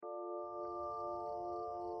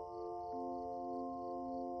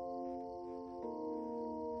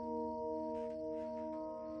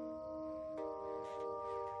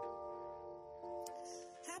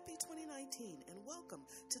and welcome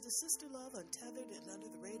to the Sister Love Untethered and Under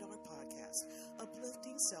the Radar podcast,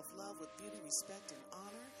 uplifting self-love with beauty, respect, and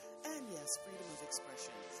honor, and yes, freedom of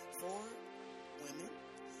expression for women,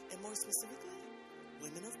 and more specifically,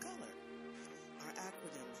 women of color. Our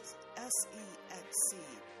acronym is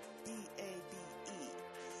SEXCBABE.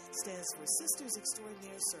 Stands for Sisters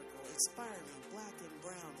Extraordinaire Circle, inspiring black and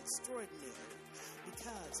brown extraordinary,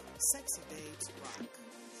 because sexy babes rock.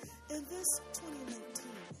 In this 2019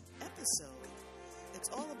 episode,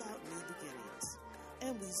 it's all about new beginnings,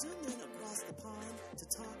 and we zoom in across the pond to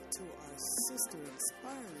talk to our sister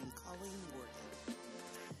inspiring Colleen Morgan.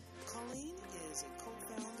 Colleen is a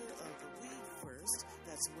co-founder of the We First,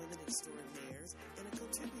 that's Women Extraordinaires, and a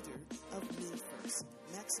contributor of Me First,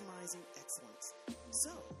 Maximizing Excellence.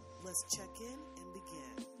 So, let's check in and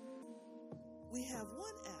begin. We have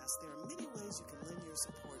one ask. There are many ways you can lend your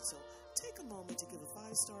support, so take a moment to give a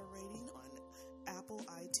 5-star rating on Apple,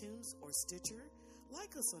 iTunes, or Stitcher.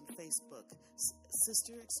 Like us on Facebook,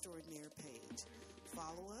 Sister Extraordinaire page.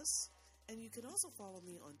 Follow us, and you can also follow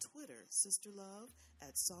me on Twitter, Sister Love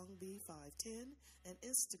at SongB510, and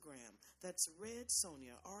Instagram, that's Red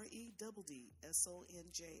Sonja,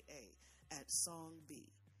 REDDSONJA at SongB.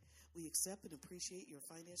 We accept and appreciate your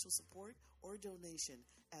financial support or donation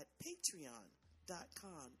at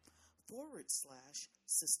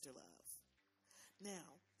patreon.com/sisterlove.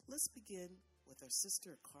 Now, let's begin with our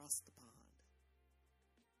sister across the pond.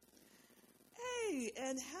 Hey,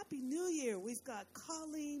 and Happy New Year. We've got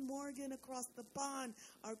Colleen Morgan across the pond,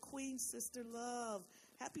 our Queen Sister Love.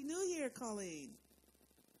 Happy New Year, Colleen.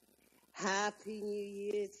 Happy New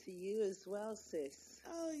Year to you as well, sis.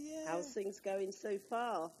 Oh, yeah. How's things going so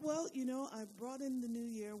far? Well, you know, I brought in the new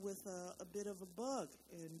year with a bit of a bug,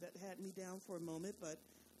 and that had me down for a moment, but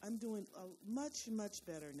I'm doing much, much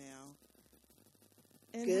better now.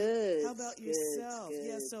 And good. How about yourself? Good.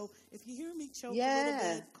 Yeah, so if you hear me choke a little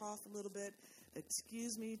bit, cough a little bit,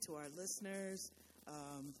 excuse me to our listeners.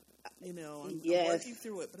 You know, I'm working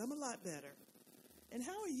through it, but I'm a lot better. And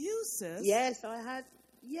how are you, sis? Yes, I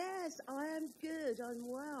am good. I'm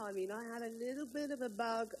well. I mean, I had a little bit of a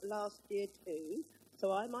bug last year too,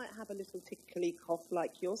 so I might have a little tickly cough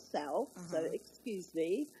like yourself, so excuse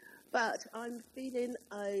me. But I'm feeling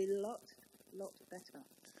a lot better.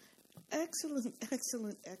 Excellent.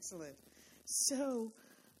 So,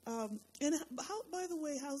 and by the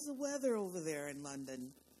way, how's the weather over there in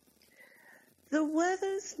London? The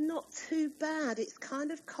weather's not too bad. It's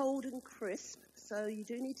kind of cold and crisp, so you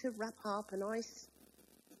do need to wrap up a nice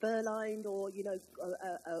fur-lined or, you know,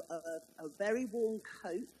 a very warm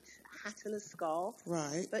coat, hat and a scarf.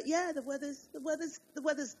 Right. But yeah, the weather's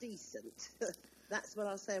decent. That's what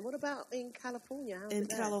I was saying. What about in California? How's in it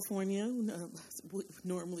there? California,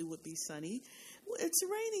 normally would be sunny. It's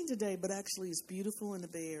raining today, but actually it's beautiful in the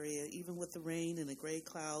Bay Area, even with the rain and the gray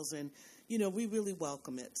clouds. And, you know, we really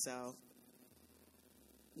welcome it. So,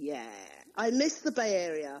 yeah. I miss the Bay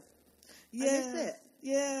Area. Yeah. I miss it.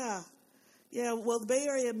 Yeah. Yeah, well, the Bay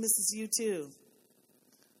Area misses you, too.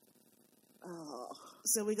 Oh.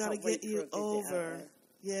 So we got to get you over.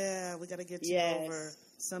 Yeah, we got to get you over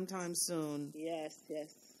sometime soon. Yes.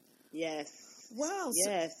 Wow.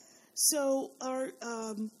 Yes. So our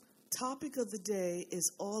topic of the day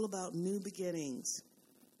is all about new beginnings.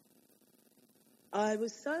 I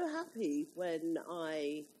was so happy when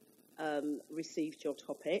I received your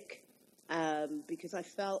topic because I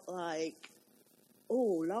felt like,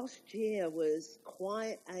 last year was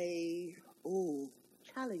quite a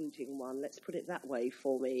challenging one. Let's put it that way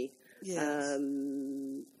for me. Yes.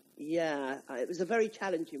 It was a very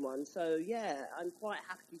challenging one. So, yeah, I'm quite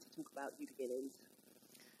happy to talk about new beginnings.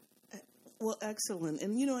 Well, excellent.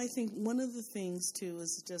 And, you know, I think one of the things, too,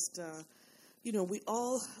 is just, you know,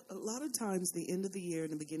 a lot of times the end of the year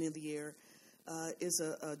and the beginning of the year is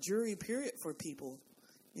a jury period for people,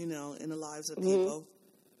 you know, in the lives of people.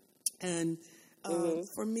 And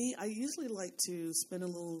for me, I usually like to spend a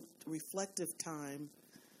little reflective time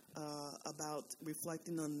about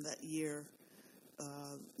reflecting on that year,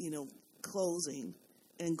 you know, closing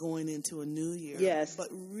and going into a new year. Yes. But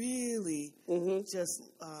really just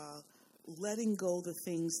letting go the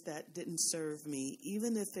things that didn't serve me,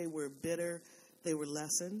 even if they were bitter, they were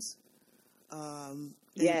lessons.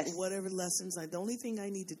 Yes. Whatever lessons, the only thing I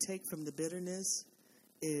need to take from the bitterness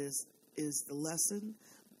is the lesson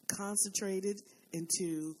concentrated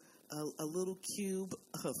into a little cube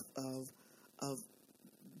of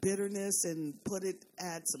bitterness and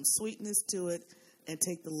add some sweetness to it and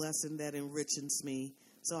take the lesson that enriches me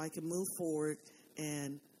so I can move forward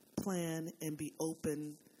and plan and be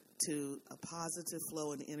open to a positive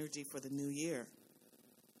flow and energy for the new year.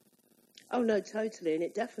 Oh, no, totally. And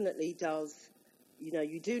it definitely does. You know,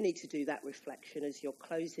 you do need to do that reflection as you're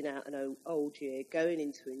closing out an old year, going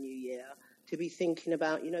into a new year, to be thinking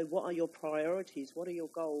about, you know, what are your priorities? What are your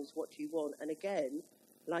goals? What do you want? And again,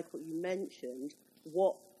 like what you mentioned,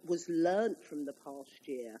 what was learnt from the past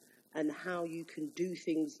year and how you can do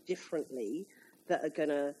things differently that are going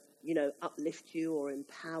to, you know, uplift you or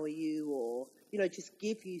empower you or, you know, just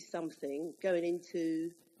give you something going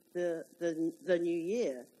into the new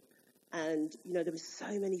year. And, you know, there were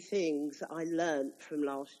so many things that I learned from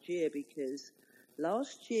last year, because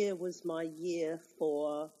last year was my year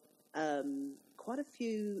for quite a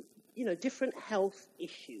few, you know, different health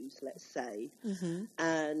issues, let's say. Mm-hmm.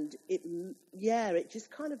 And it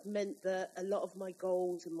just kind of meant that a lot of my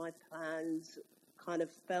goals and my plans kind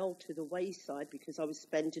of fell to the wayside, because I was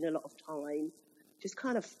spending a lot of time just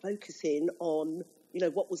kind of focusing on, you know,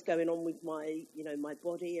 what was going on with my, you know, my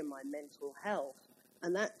body and my mental health.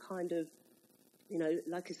 And that kind of, you know,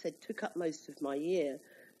 like I said, took up most of my year.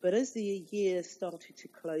 But as the year started to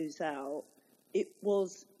close out, it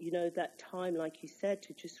was, you know, that time, like you said,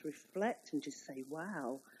 to just reflect and just say,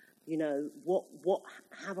 wow, you know, what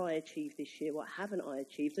have I achieved this year? What haven't I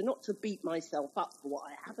achieved? And not to beat myself up for what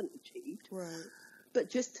I haven't achieved. Right. But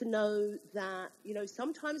just to know that, you know,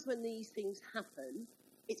 sometimes when these things happen,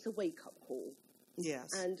 it's a wake-up call.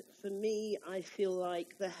 Yes. And for me, I feel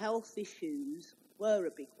like the health issues were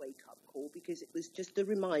a big wake-up call, because it was just a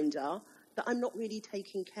reminder that I'm not really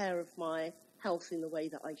taking care of my health in the way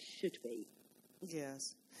that I should be.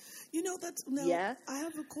 Yes. You know, now, yeah? I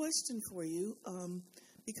have a question for you,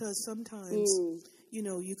 because sometimes, you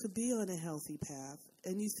know, you could be on a healthy path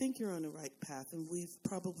and you think you're on the right path, and we've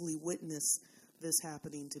probably witnessed this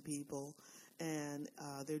happening to people, and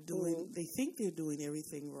they think they're doing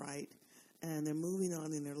everything right, and they're moving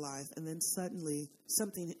on in their life, and then suddenly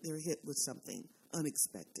they're hit with something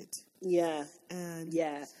unexpected. Yeah. And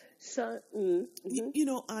yeah. So, you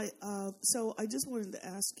know, so I just wanted to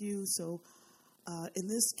ask you, in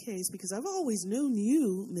this case, because I've always known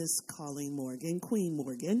you, Miss Colleen Morgan, Queen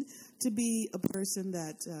Morgan, to be a person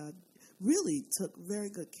that really took very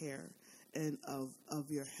good care of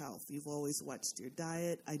your health. You've always watched your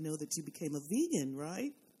diet. I know that you became a vegan,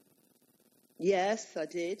 right? Yes, I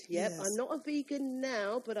did. Yep. Yes. I'm not a vegan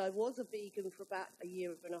now, but I was a vegan for about a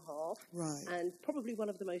year and a half. Right. And probably one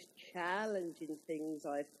of the most challenging things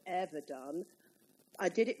I've ever done. I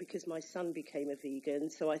did it because my son became a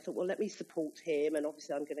vegan. So I thought, well, let me support him. And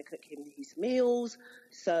obviously I'm going to cook him his meals.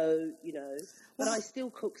 So, you know, but I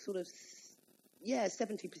still cook sort of,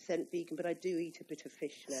 70% vegan, but I do eat a bit of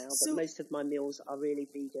fish now. But most of my meals are really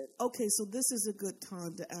vegan. Okay, so this is a good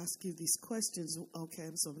time to ask you these questions. Okay,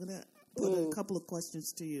 so I'm going to put a couple of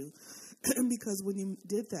questions to you. Because when you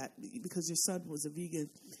did that, because your son was a vegan,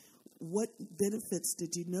 what benefits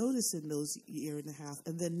did you notice in those year and a half?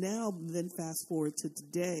 And then fast forward to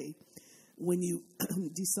today, when you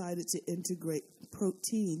decided to integrate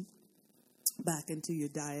protein back into your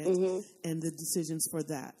diet and the decisions for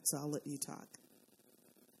that. So I'll let you talk.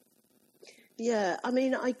 Yeah, I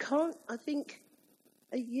mean, I think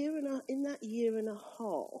in that year and a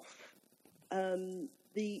half,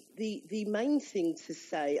 the main thing to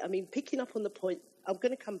say, I mean, picking up on the point, I'm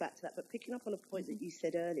going to come back to that, but picking up on a point that you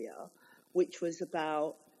said earlier, which was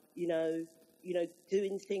about, you know,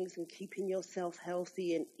 doing things and keeping yourself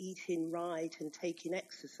healthy and eating right and taking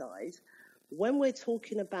exercise. When we're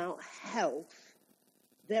talking about health,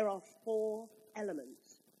 there are 4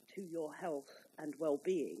 elements to your health and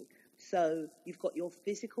well-being. So you've got your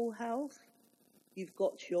physical health, you've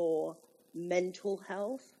got your mental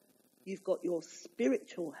health, you've got your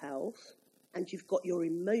spiritual health, and you've got your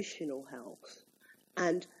emotional health.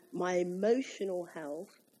 And my emotional health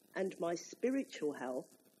and my spiritual health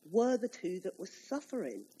were the 2 that were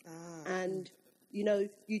suffering. And, you know,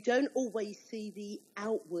 you don't always see the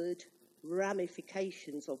outward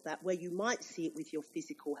ramifications of that, where you might see it with your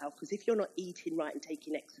physical health, because if you're not eating right and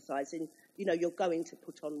taking exercise, then, you know, you're going to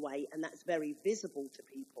put on weight, and that's very visible to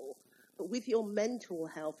people. But with your mental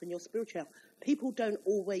health and your spiritual health, people don't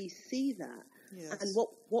always see that. Yes. And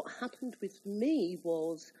what happened with me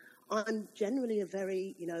was, I'm generally a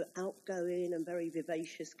very, you know, outgoing and very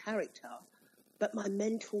vivacious character, but my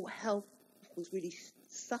mental health was really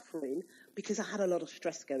suffering because I had a lot of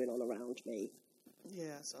stress going on around me.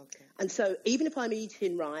 Yes, okay. And so even if I'm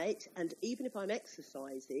eating right and even if I'm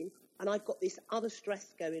exercising and I've got this other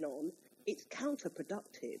stress going on, it's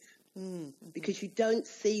counterproductive because you don't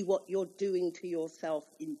see what you're doing to yourself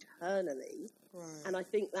internally. Right. And I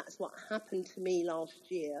think that's what happened to me last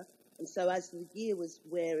year. And so as the year was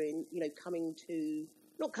wearing, you know,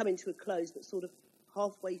 not coming to a close, but sort of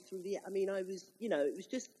halfway through I mean, I was, you know, it was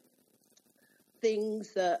just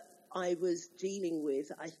things that I was dealing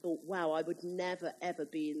with, I thought, wow, I would never, ever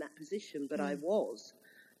be in that position, but I was.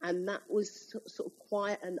 And that was sort of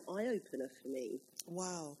quite an eye-opener for me.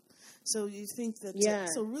 Wow. So you think that,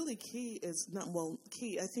 so really key is not,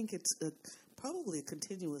 key, I think it's probably a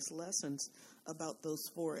continuous lessons about those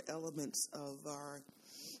four elements of our,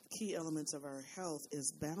 key elements of our health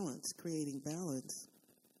is balance, creating balance.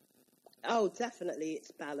 Oh, definitely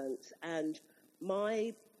it's balance. And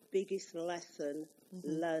my biggest lesson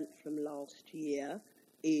learned from last year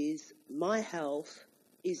is my health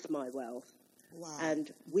is my wealth. Wow.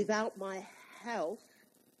 And without my health,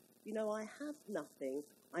 you know, I have nothing.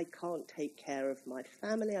 I can't take care of my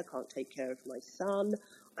family. I can't take care of my son.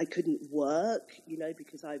 I couldn't work, you know,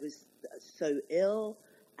 because I was so ill.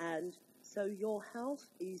 And so your health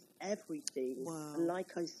is everything. Wow. And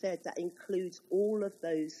like I said, that includes all of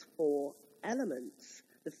those four elements: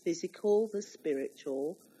 the physical, the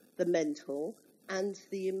spiritual, the mental, and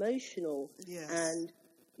the emotional. Yes. And,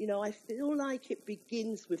 you know, I feel like it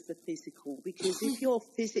begins with the physical, because if you're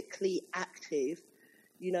physically active,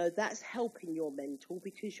 you know, that's helping your mental,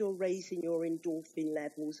 because you're raising your endorphin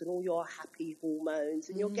levels and all your happy hormones,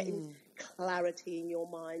 and you're getting clarity in your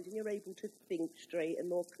mind, and you're able to think straight and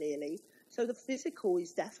more clearly. So the physical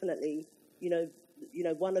is definitely, you know,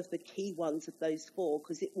 one of the key ones of those four,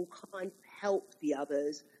 because it will kind of help the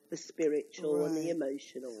others, the spiritual and the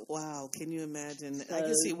emotional. Wow, can you imagine? So, I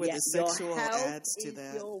can see where the sexual adds to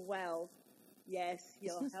that. Your wealth. Yes,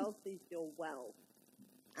 your health is your wealth.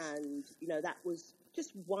 And, you know, that was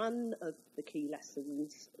just one of the key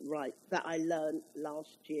lessons, right, that I learned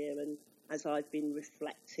last year, and as I've been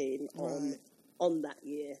reflecting on that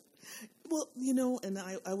year. Well, you know, and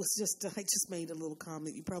I just made a little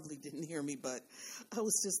comment. You probably didn't hear me, but I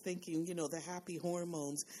was just thinking, you know, the happy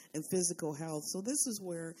hormones and physical health. So this is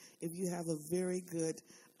where, if you have a very good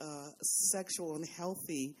sexual and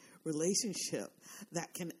healthy relationship,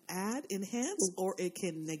 that can enhance, or it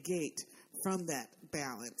can negate from that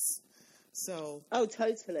balance. So. Oh,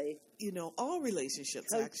 totally. You know, all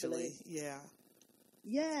relationships, actually. Yeah.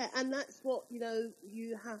 Yeah, and that's what, you know,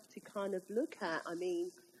 you have to kind of look at. I mean,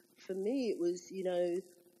 for me, it was, you know,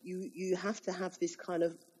 you have to have this kind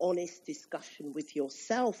of honest discussion with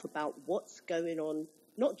yourself about what's going on,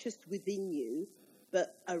 not just within you,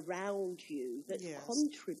 but around you, that's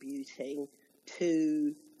contributing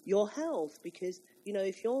to your health. Because, you know,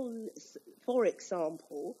 if you're, for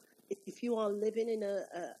example, if you are living in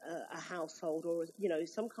a household, or, you know,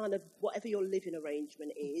 some kind of whatever your living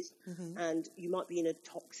arrangement is, and you might be in a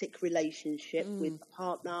toxic relationship with a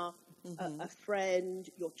partner, a friend,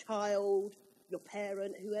 your child, your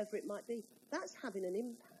parent, whoever it might be, that's having an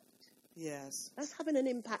impact. Yes. That's having an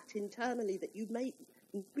impact internally that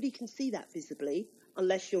nobody can see that visibly,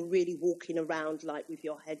 unless you're really walking around like with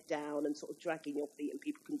your head down and sort of dragging your feet, and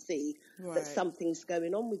people can see that something's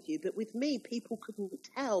going on with you. But with me, people couldn't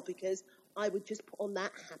tell, because I would just put on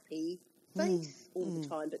that happy face all the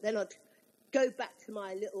time. But then I'd go back to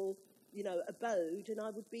my little, you know, abode, and I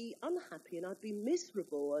would be unhappy and I'd be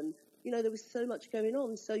miserable. And, you know, there was so much going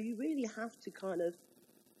on. So you really have to kind of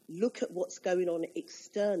look at what's going on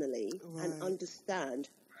externally and understand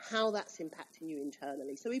how that's impacting you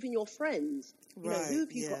internally. So even your friends, you know, who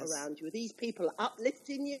have you got around you? Are these people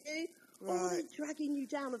uplifting you? Or are they dragging you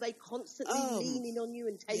down? Are they constantly leaning on you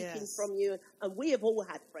and taking from you? And we have all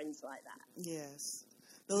had friends like that. Yes.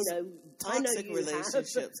 Those, you know, toxic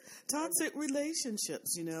relationships. Toxic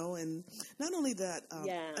relationships, you know, and not only that,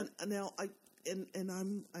 and now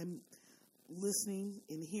I'm listening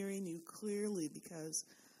and hearing you clearly, because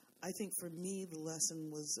I think for me the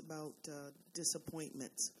lesson was about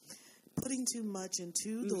disappointments. Putting too much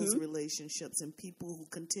into those relationships, and people who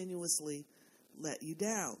continuously let you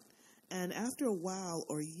down. And after a while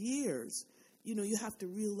or years, you know, you have to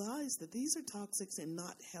realize that these are toxic and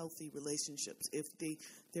not healthy relationships. If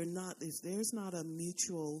there's not a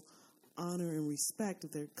mutual honor and respect,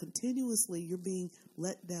 if they're continuously, you're being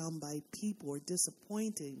let down by people or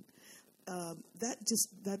disappointing,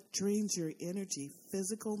 that drains your energy,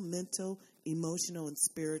 physical, mental, emotional, and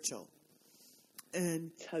spiritual.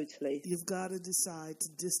 And totally, you've got to decide to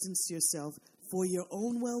distance yourself for your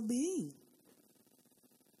own well-being.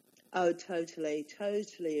 Oh, totally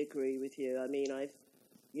agree with you. I mean,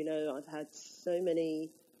 I've had so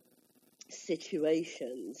many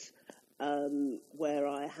situations where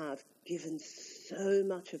I have given so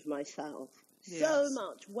much of myself, so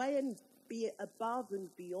much, way and be above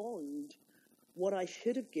and beyond what I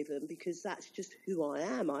should have given, because that's just who I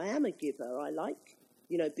am. I am a giver. I like,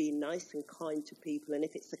 you know, being nice and kind to people, and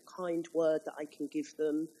if it's a kind word that I can give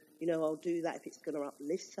them, you know, I'll do that if it's going to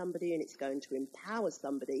uplift somebody and it's going to empower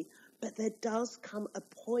somebody. But there does come a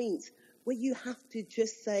point where you have to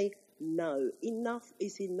just say, no, enough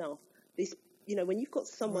is enough. This, when you've got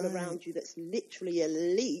someone around you that's literally a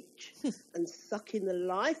leech and sucking the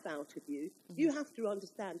life out of you, you have to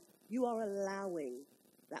understand you are allowing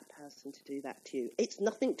that person to do that to you. It's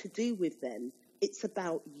nothing to do with them. It's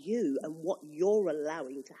about you and what you're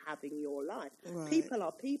allowing to have in your life. Right. People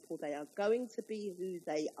are people. They are going to be who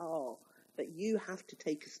they are. But you have to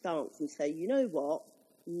take a stance and say, you know what?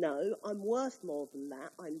 No, I'm worth more than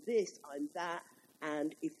that. I'm this, I'm that.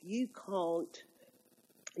 And if you can't,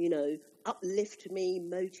 uplift me,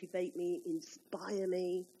 motivate me, inspire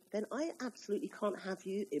me, then I absolutely can't have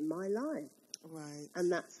you in my life. Right.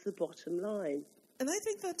 And that's the bottom line. And I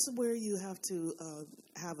think that's where you have to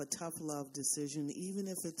have a tough love decision, even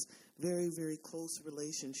if it's very, very close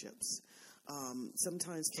relationships.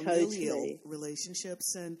 Sometimes familial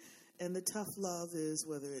relationships, and the tough love is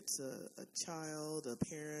whether it's a child, a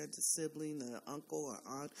parent, a sibling, an uncle or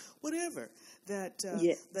aunt, whatever, that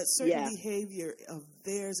certain behavior of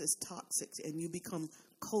theirs is toxic and you become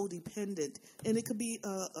codependent. And it could be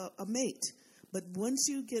a mate. But once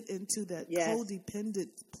you get into that codependent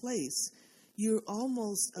place, you're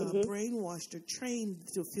almost brainwashed or trained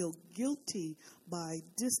to feel guilty by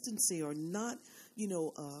distancing or not,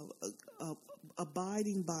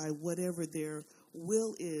 abiding by whatever their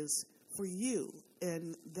will is for you.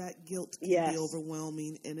 And that guilt can be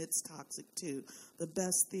overwhelming, and it's toxic too. The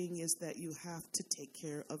best thing is that you have to take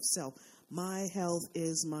care of self. My health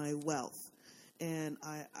is my wealth. And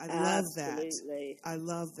I love that. I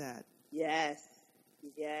love that. Yes.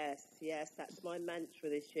 That's my mantra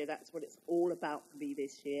this year. That's what it's all about for me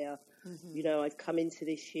this year. Mm-hmm. I've come into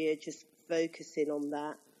this year just focusing on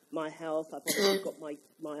that, my health. I've obviously got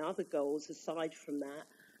my other goals aside from that.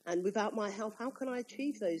 And without my health, how can I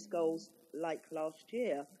achieve those goals? Like last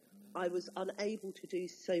year, I was unable to do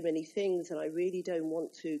so many things, and I really don't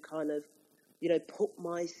want to kind of, put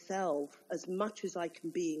myself, as much as I can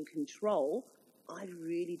be in control, I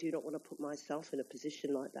really do not want to put myself in a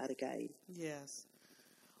position like that again. Yes.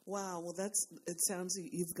 Wow. Well, it sounds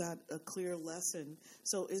like you've got a clear lesson.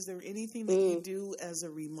 So is there anything that you do as a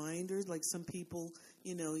reminder? Like some people,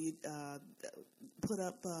 you put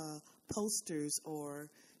up posters or,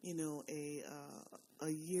 a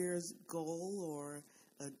year's goal or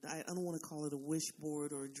I don't want to call it a wish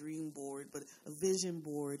board or a dream board, but a vision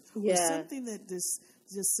board or something that just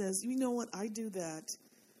says, you know what, I do that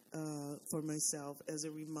for myself as a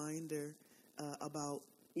reminder about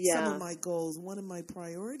some of my goals. One of my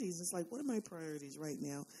priorities is like, what are my priorities right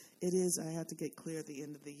now? It is I have to get clear at the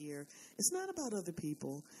end of the year. It's not about other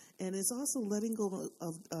people, and it's also letting go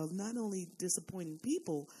of not only disappointing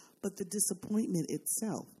people, but the disappointment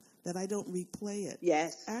itself, that I don't replay it.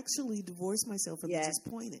 Yes. Actually divorce myself from the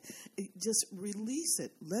disappointment. Just release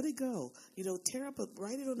it. Let it go. Tear up,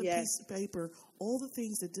 write it on a piece of paper, all the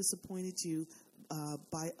things that disappointed you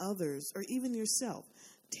by others or even yourself.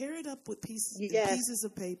 Tear it up with pieces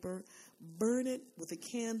of paper, burn it with a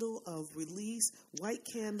candle of release, white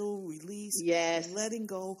candle, release, letting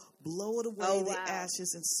go, blow it away, the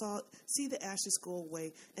ashes, and see the ashes go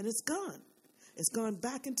away, and it's gone. It's gone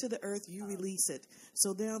back into the earth. You release it.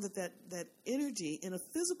 So now that energy, in a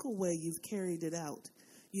physical way, you've carried it out.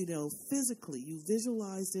 Physically, you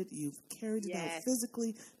visualized it, you've carried it out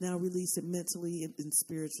physically. Now release it mentally and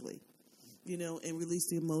spiritually. And release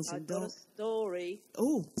the emotion. I've got a story.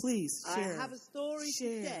 Oh, please share. I have a story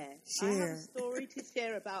to share. I have a story to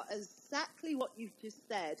share about exactly what you've just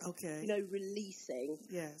said. Okay. Releasing.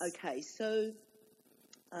 Yes. Okay, so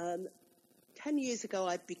 10 years ago,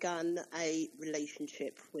 I began a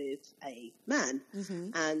relationship with a man. Mm-hmm.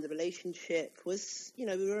 And the relationship was, we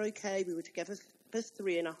were okay. We were together for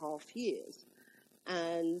 3.5 years.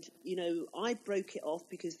 And, I broke it off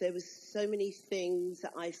because there was so many things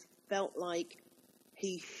that I felt like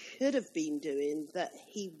he should have been doing that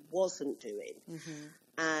he wasn't doing. Mm-hmm.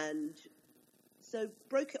 And so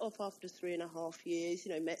broke it off after 3.5 years,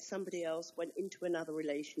 met somebody else, went into another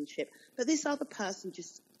relationship. But this other person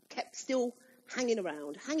just kept still hanging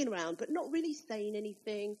around, but not really saying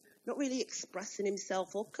anything, not really expressing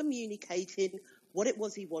himself or communicating what it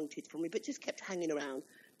was he wanted from me, but just kept hanging around.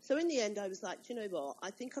 So in the end, I was like, do you know what? I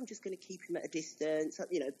think I'm just going to keep him at a distance,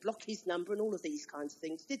 block his number and all of these kinds of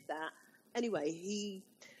things. Did that. Anyway, he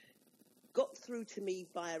got through to me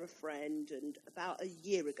via a friend, and about a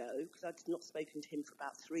year ago, because I'd not spoken to him for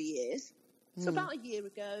about 3 years. So about a year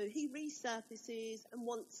ago, he resurfaces and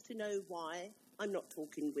wants to know why I'm not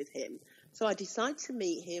talking with him. So I decide to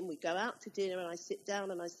meet him. We go out to dinner and I sit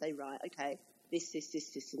down and I say, right, okay, this,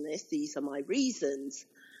 and this. These are my reasons.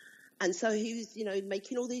 And so he was,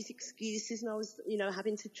 making all these excuses, and I was,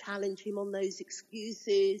 having to challenge him on those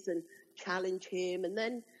excuses and challenge him. And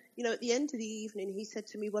then, at the end of the evening, he said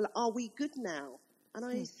to me, well, are we good now? And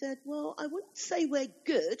I said, well, I wouldn't say we're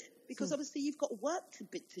good, because obviously you've got work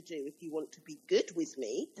to do if you want to be good with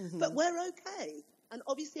me, but we're okay. And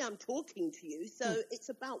obviously I'm talking to you, so it's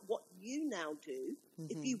about what you now do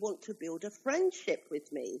if you want to build a friendship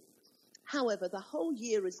with me. However, the whole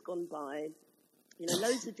year has gone by,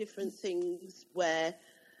 loads of different things where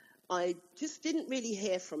I just didn't really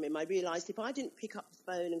hear from him. I realised if I didn't pick up the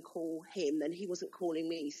phone and call him, then he wasn't calling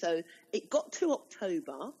me. So it got to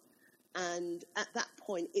October, and at that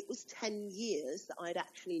point, it was 10 years that I'd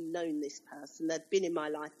actually known this person. They'd been in my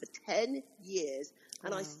life for 10 years,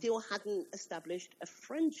 and I still hadn't established a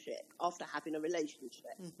friendship after having a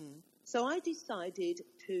relationship. So I decided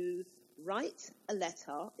to write a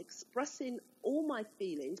letter expressing all my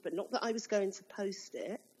feelings, but not that I was going to post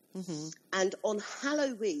it. And on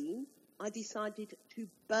Halloween, I decided to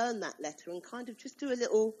burn that letter and kind of just do a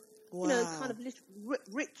little, kind of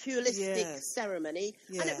ritualistic ceremony.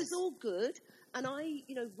 And it was all good. And I,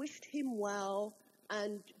 wished him well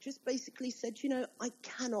and just basically said, I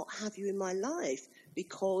cannot have you in my life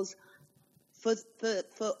because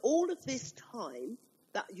for all of this time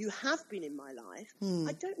that you have been in my life,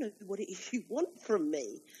 I don't know what it is you want from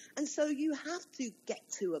me. And so you have to get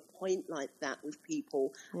to a point like that with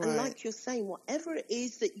people. Right. And like you're saying, whatever it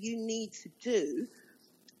is that you need to do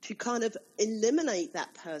to kind of eliminate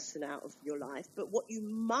that person out of your life, but what you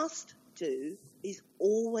must do is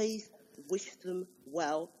always wish them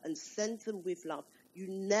well and send them with love. You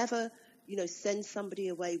never, send somebody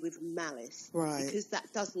away with malice. Right. Because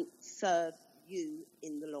that doesn't serve you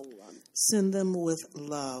in the long run. Send them with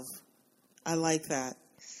love. I like that.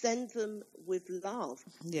 Send them with love.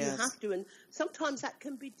 Yes. You have to, and sometimes that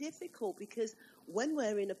can be difficult because when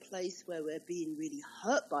we're in a place where we're being really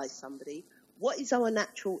hurt by somebody, what is our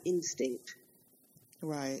natural instinct?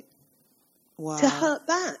 Right. Wow. To hurt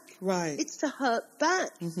back. Right. It's to hurt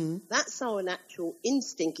back. That's our natural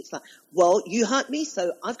instinct. It's like, well, you hurt me,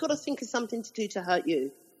 so I've got to think of something to do to hurt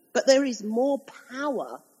you. But there is more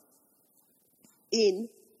power in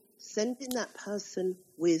sending that person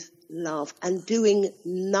with love and doing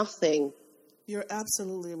nothing. You're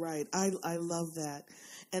absolutely right. I love that.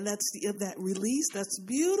 And that's that release. That's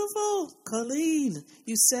beautiful. Colleen,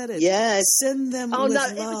 you said it. Yes. Send them with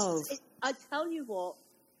love. I tell you what,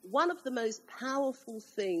 one of the most powerful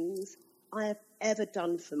things I have ever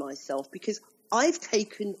done for myself, because I've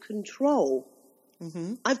taken control.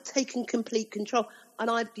 I've taken complete control. And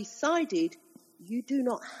I've decided you do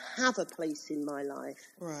not have a place in my life.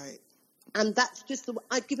 Right. And that's just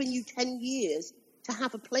I've given you 10 years to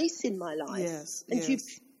have a place in my life. Yes. And you've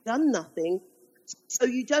done nothing. So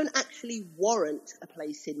you don't actually warrant a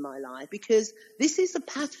place in my life, because this is a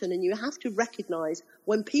pattern, and you have to recognize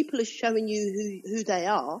when people are showing you who they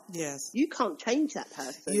are. Yes. You can't change that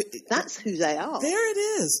person. That's who they are. There it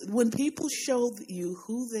is. When people show you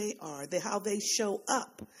who they are, how they show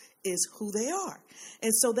up is who they are.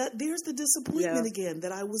 And so there's the disappointment again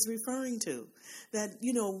that I was referring to. That,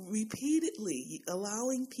 repeatedly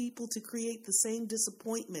allowing people to create the same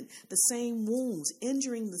disappointment, the same wounds,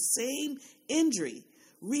 injuring the same injury,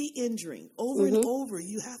 re-injuring over and over.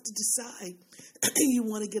 You have to decide you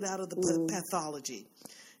want to get out of the pathology.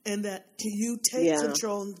 And that you take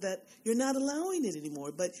control, that you're not allowing it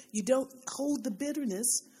anymore. But you don't hold the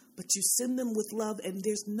bitterness, but you send them with love. And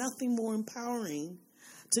there's nothing more empowering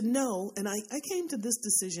to know. And I came to this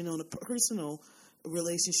decision on a personal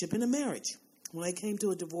relationship in a marriage. When I came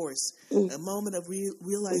to a divorce, a moment of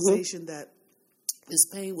realization that this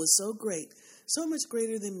pain was so great, so much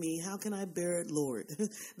greater than me. How can I bear it, Lord? This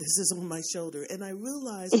is on my shoulder. And I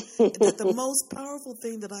realized that the most powerful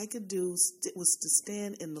thing that I could do was to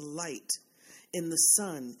stand in the light, in the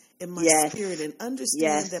sun, in my spirit, and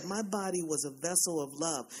understand that my body was a vessel of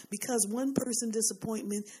love. Because one person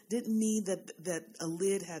disappointment didn't mean that a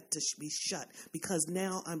lid had to be shut, because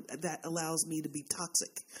now that allows me to be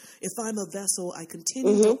toxic. If I'm a vessel, I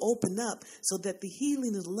continue to open up so that the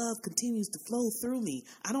healing and love continues to flow through me.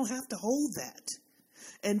 I don't have to hold that.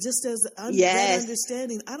 And just as that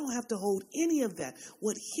understanding, I don't have to hold any of that.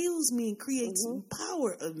 What heals me and creates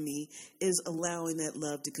power of me is allowing that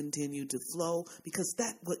love to continue to flow, because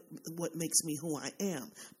that's what makes me who I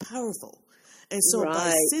am, powerful. And so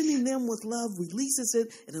by sending them with love, releases it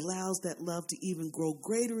and allows that love to even grow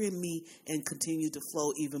greater in me and continue to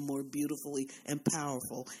flow even more beautifully and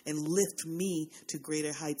powerful and lift me to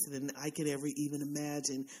greater heights than I could ever even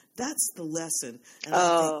imagine. That's the lesson. And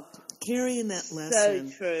I think carrying that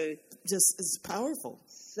lesson so true. just is powerful.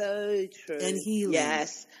 So true. And healing.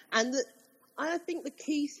 Yes. And I think the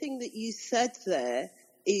key thing that you said there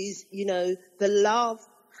is, the love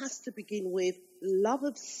has to begin with love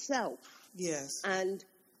of self. Yes. And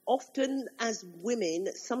often as women,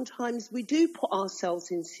 sometimes we do put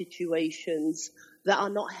ourselves in situations that are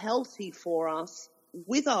not healthy for us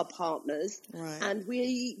with our partners. Right. And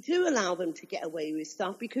we do allow them to get away with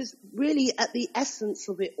stuff because really at the essence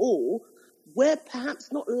of it all, we're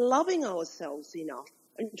perhaps not loving ourselves enough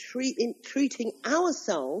and treating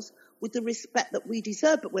ourselves with the respect that we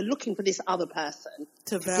deserve, but we're looking for this other person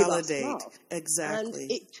to validate. Give us love. Exactly.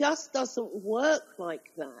 And it just doesn't work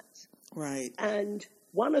like that. Right. And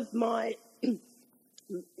one of my,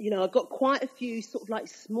 I've got quite a few sort of like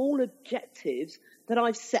small objectives that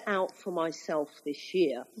I've set out for myself this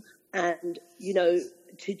year. And,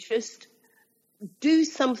 to just do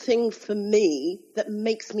something for me that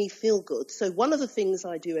makes me feel good. So one of the things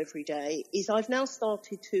I do every day is I've now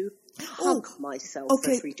started to hug myself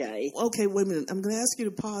every day. Okay, wait a minute. I'm going to ask you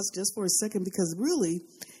to pause just for a second because really,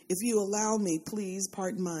 if you allow me, please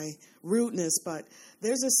pardon my rudeness, but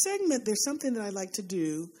there's something that I like to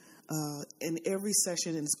do in every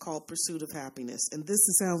session, and it's called Pursuit of Happiness. And this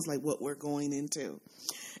sounds like what we're going into.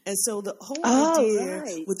 And so the whole idea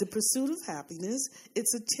with the Pursuit of Happiness,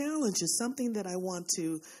 it's a challenge. It's something that I want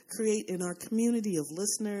to create in our community of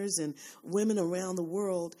listeners and women around the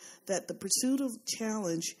world, that the Pursuit of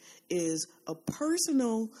Challenge is a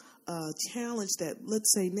personal challenge that,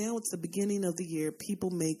 let's say now it's the beginning of the year, people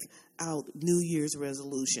make out New Year's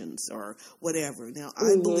resolutions or whatever. Now,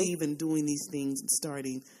 I believe in doing these things and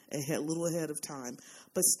starting a little ahead of time,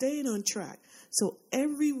 but staying on track. So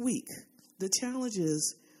every week, the challenge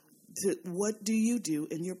is, what do you do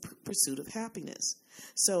in your pursuit of happiness?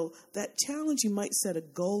 So that challenge, you might set a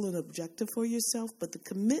goal and objective for yourself, but the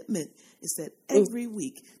commitment is that every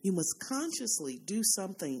week you must consciously do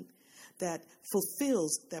something that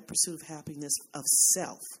fulfills that pursuit of happiness of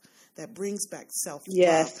self, that brings back self-love.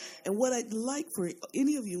 Yes. And what I'd like for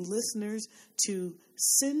any of you listeners to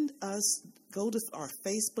go to our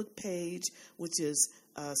Facebook page, which is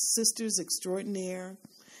Sisters Extraordinaire,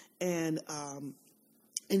 and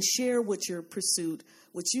share what your pursuit,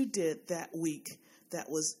 what you did that week that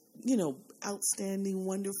was, outstanding,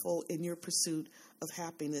 wonderful in your pursuit of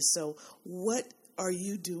happiness. So what are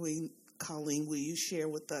you doing, Colleen? Will you share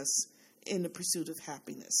with us in the pursuit of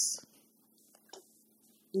happiness?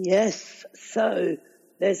 Yes. So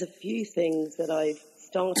there's a few things that I've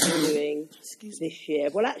started doing this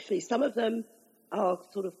year. Well, actually, some of them are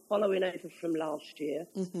sort of following over from last year.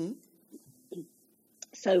 Mm-hmm.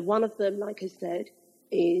 So one of them, like I said,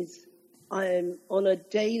 is I'm on a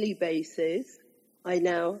daily basis. I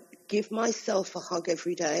now give myself a hug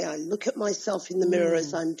every day. I look at myself in the mirror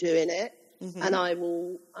as I'm doing it, and I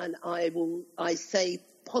say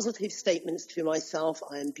positive statements to myself.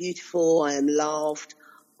 I am beautiful. I am loved.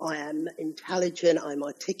 I am intelligent. I'm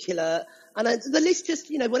articulate. And the list just,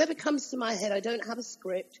 whatever comes to my head. I don't have a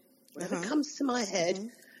script. Whatever comes to my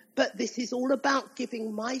head. But this is all about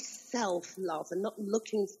giving myself love and not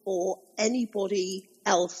looking for anybody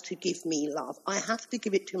else to give me love. I have to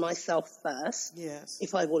give it to myself first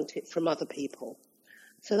if I want it from other people.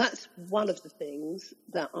 So that's one of the things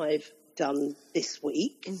that I've done this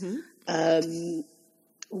week.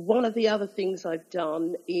 One of the other things I've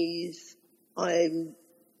done is I'm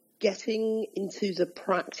getting into the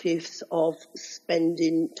practice of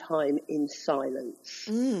spending time in silence.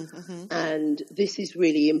 And this is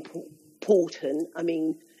really important. I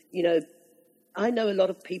mean, I know a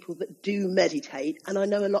lot of people that do meditate, and I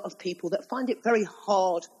know a lot of people that find it very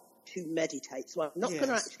hard to meditate. So I'm not going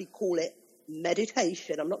to actually call it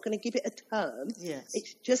meditation. I'm not going to give it a term.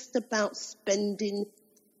 It's just about spending,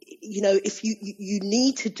 if you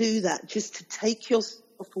need to do that, just to take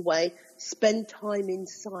yourself away, spend time in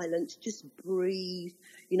silence, just breathe,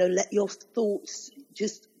 let your thoughts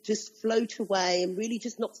just float away and really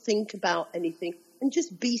just not think about anything and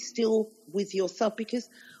just be still with yourself, because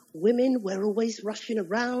women, we're always rushing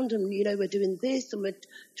around and, we're doing this and we're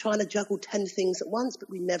trying to juggle 10 things at once, but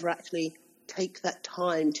we never actually take that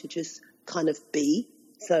time to just kind of be.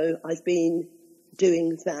 So I've been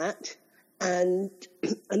doing that. And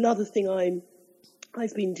another thing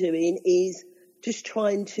I've been doing is just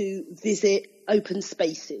trying to visit open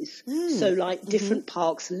spaces. So like different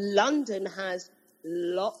parks. London has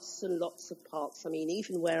lots and lots of parks. I mean,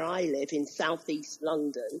 even where I live in southeast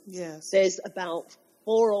London, there's about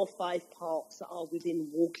 4 or 5 parks that are within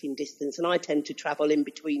walking distance. And I tend to travel in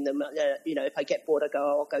between them. If I get bored,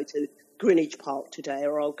 I'll go to Greenwich Park today,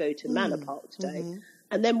 or I'll go to Manor Park today.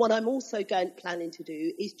 And then what I'm also planning to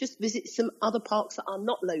do is just visit some other parks that are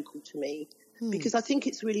not local to me. because I think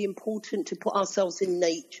it's really important to put ourselves in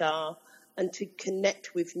nature and to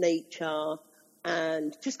connect with nature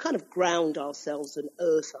and just kind of ground ourselves and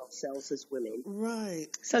earth ourselves as women. Right.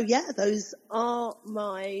 So, yeah, those are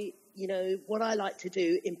my, what I like to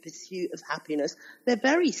do in pursuit of happiness. They're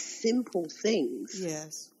very simple things.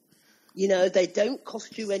 Yes. They don't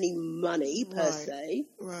cost you any money per se.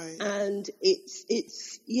 Right. And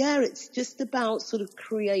it's just about sort of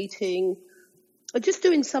creating, or just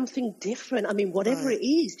doing something different. I mean, whatever it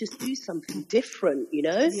is, just do something different,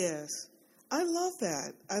 Yes. I love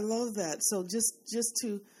that. So just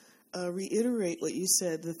to reiterate what you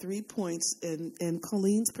said, the 3 points in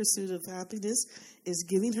Colleen's pursuit of happiness is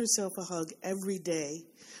giving herself a hug every day,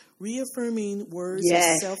 reaffirming words of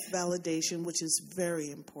self-validation, which is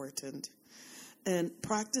very important, and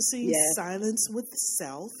practicing silence with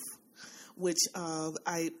self, which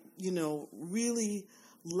I really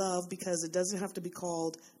love, because it doesn't have to be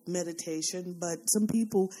called meditation, but some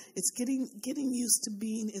people, it's getting used to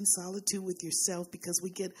being in solitude with yourself, because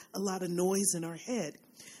we get a lot of noise in our head.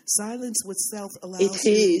 Silence with self allows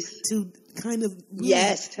you to kind of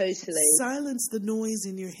totally silence the noise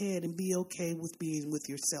in your head and be okay with being with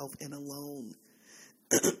yourself and alone.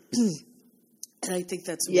 And I think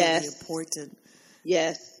that's really important.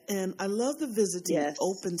 Yes. And I love the visiting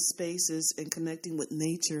open spaces and connecting with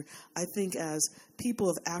nature. I think as people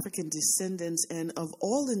of African descendants and of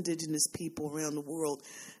all indigenous people around the world,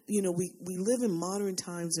 we live in modern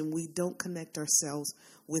times and we don't connect ourselves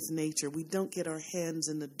with nature. We don't get our hands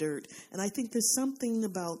in the dirt. And I think there's something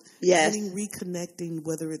about reconnecting,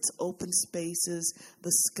 whether it's open spaces,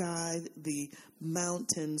 the sky, the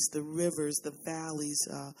mountains, the rivers, the valleys,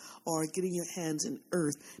 or getting your hands in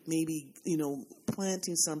earth, maybe,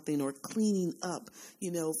 planting something or cleaning up.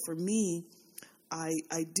 For me,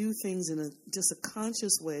 I do things in just a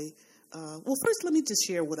conscious way. Well, first, let me just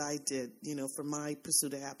share what I did, for my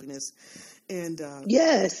pursuit of happiness. And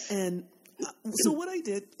so what I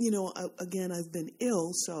did, again, I've been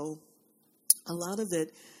ill, so a lot of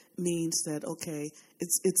it means that, okay,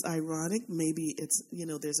 it's ironic. Maybe it's,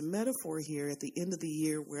 there's a metaphor here at the end of the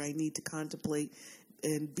year where I need to contemplate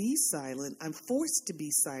and be silent. I'm forced to be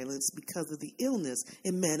silenced because of the illness.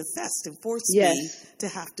 It manifests and forced me to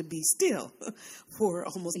have to be still for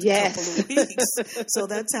almost a couple of weeks. So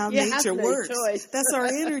that's how nature works. That's our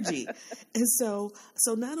energy. And so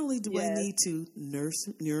not only do I need to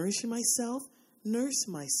nourish myself, nurse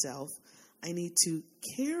myself, I need to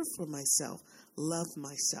care for myself, love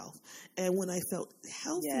myself. And when I felt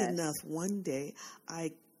healthy enough one day, I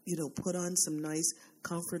put on some nice,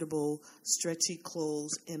 comfortable, stretchy clothes,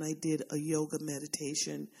 and I did a yoga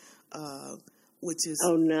meditation, which is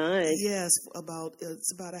nice. Yes,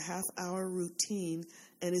 it's about a half-hour routine,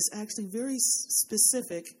 and it's actually very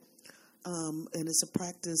specific, and it's a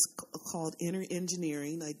practice called inner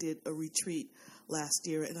engineering. I did a retreat last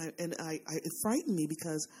year, and it frightened me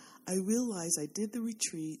because I realized I did the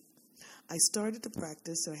retreat. I started the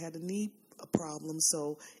practice, and I had a knee problem,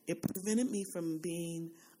 so it prevented me from being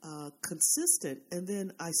consistent, and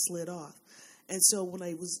then I slid off. And so when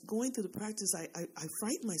I was going through the practice, I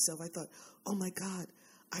frightened myself. I thought, oh my God,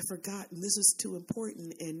 I forgot, and this is too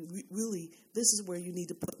important, and really, this is where you need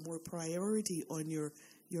to put more priority on your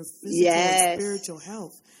physical and spiritual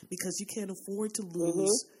health, because you can't afford to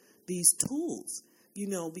lose these tools.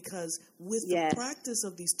 Because with the practice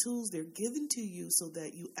of these tools, they're given to you so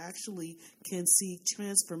that you actually can see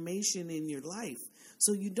transformation in your life.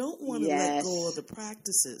 So you don't want to let go of the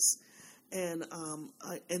practices. And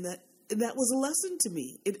that was a lesson to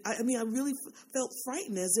me. I really felt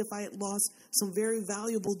frightened, as if I had lost some very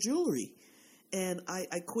valuable jewelry. And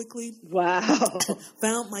I quickly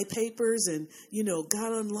found my papers and,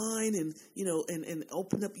 got online and, and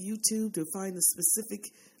opened up YouTube to find the specific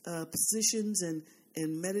positions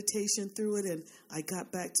and meditation through it, and I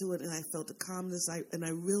got back to it, and I felt the calmness. I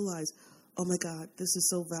realized, oh my God, this is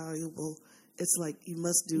so valuable. It's like, you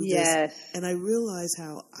must do this. And I realized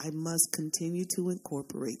how I must continue to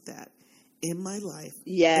incorporate that in my life.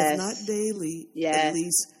 If not daily, at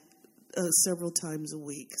least several times a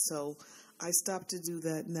week. So I stopped to do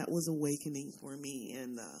that, and that was awakening for me,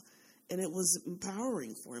 and it was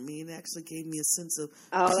empowering for me, and it actually gave me a sense of peace.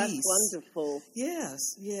 That's wonderful. Yes.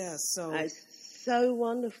 So that's so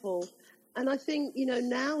wonderful. And I think,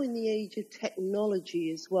 now in the age of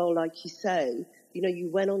technology as well, like you say, you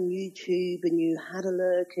went on YouTube and you had a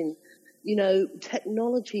look, and,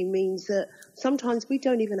 technology means that sometimes we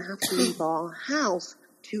don't even have to leave our house.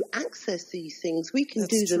 to access these things. We can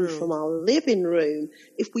That's do them true. from our living room.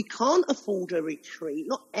 If we can't afford a retreat,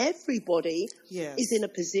 not everybody Yes. is in a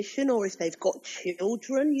position, or if they've got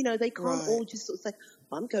children, you know, they can't Right. all just sort of say,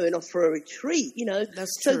 I'm going off for a retreat, you know.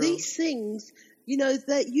 That's So true. these things, you know,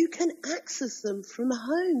 that you can access them from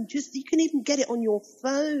home. Just, you can even get it on your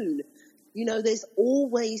phone. You know, there's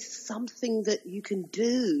always something that you can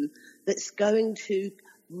do that's going to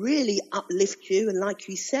really uplift you. And like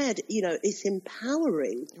you said, you know, it's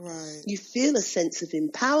empowering. Right. You feel a sense of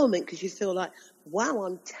empowerment because you feel like, wow,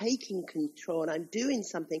 I'm taking control and I'm doing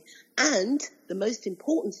something. And the most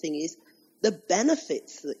important thing is the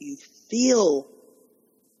benefits that you feel.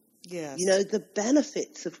 Yes. You know, the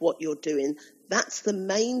benefits of what you're doing. That's the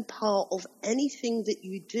main part of anything that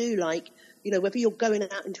you do. Like, you know, whether you're going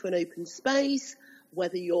out into an open space,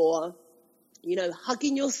 whether you're, you know,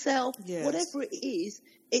 hugging yourself, Yes. whatever it is,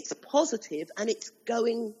 it's positive and it's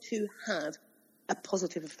going to have a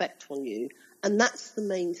positive effect on you. And that's the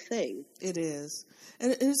main thing. It is.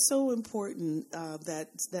 And it is so important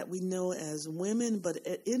that we know as women, but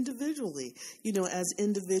individually, you know, as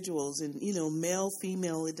individuals and, you know, male,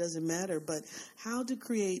 female, it doesn't matter, but how to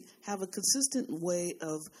have a consistent way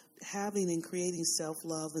of having and creating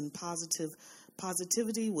self-love and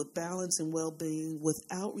positivity with balance and well-being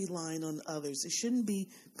without relying on others. It shouldn't be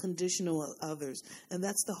conditional on others. And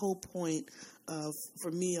that's the whole point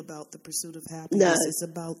for me about the pursuit of happiness. No. It's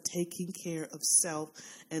about taking care of self,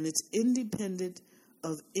 and it's independent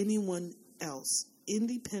of anyone else.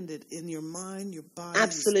 Independent in your mind, your body,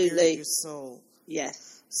 Absolutely. your spirit, your soul.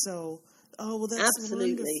 Yes. So, well, that's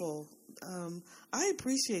Absolutely. wonderful. I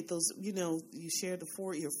appreciate those, you know, you shared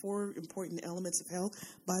your four important elements of health.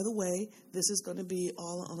 By the way, this is going to be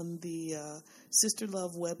all on the Sister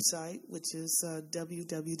Love website, which is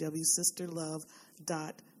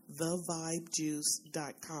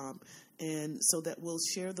www.sisterlove.thevibejuice.com. And so that we'll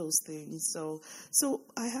share those things. So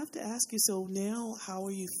I have to ask you, so now how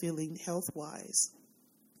are you feeling health-wise?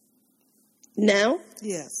 Now,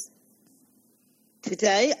 Yes.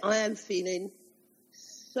 today, I am feeling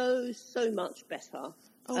so much better.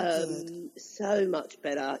 Oh, good. So much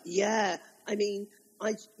better. Yeah. I mean,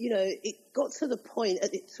 you know, it got to the point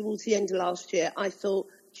towards the end of last year, I thought,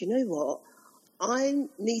 do you know what? I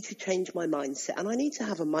need to change my mindset and I need to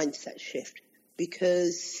have a mindset shift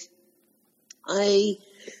because I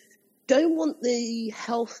don't want the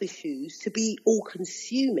health issues to be all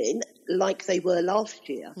consuming like they were last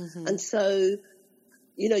year. Mm-hmm. And so,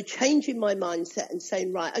 you know, changing my mindset and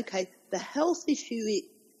saying, right, okay, the health issue,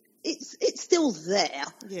 it's still there.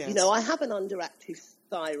 Yes. You know, I have an underactive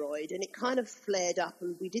thyroid and it kind of flared up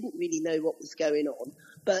and we didn't really know what was going on.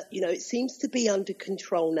 But, you know, it seems to be under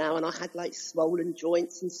control now. And I had like swollen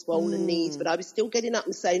joints and swollen knees, but I was still getting up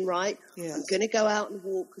and saying, right, Yes. I'm going to go out and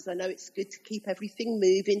walk because I know it's good to keep everything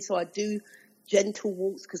moving. So I do gentle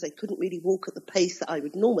walks because I couldn't really walk at the pace that I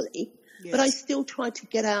would normally. Yes. But I still tried to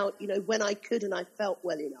get out, you know, when I could and I felt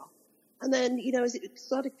well enough. And then, you know, as it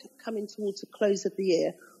started coming towards the close of the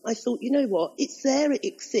year, I thought, you know what, it's there, it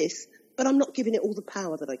exists, but I'm not giving it all the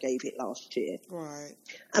power that I gave it last year. Right.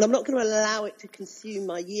 And I'm not going to allow it to consume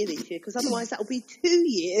my year this year because otherwise that will be 2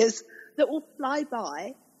 years that will fly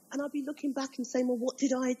by and I'll be looking back and saying, well, what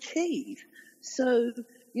did I achieve? So,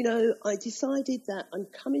 you know, I decided that I'm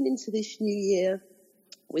coming into this new year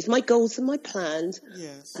with my goals and my plans.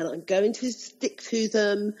 Yes. And I'm going to stick to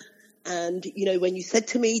them. And, you know, when you said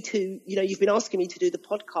to me you know, you've been asking me to do the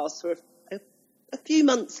podcast for a few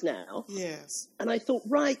months now. Yes. And I thought,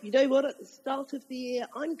 right, you know what, at the start of the year,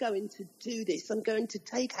 I'm going to do this. I'm going to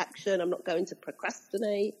take action. I'm not going to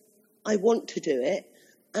procrastinate. I want to do it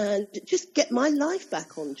and just get my life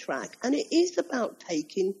back on track. And it is about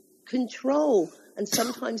taking control and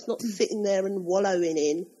sometimes not sitting there and wallowing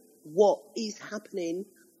in what is happening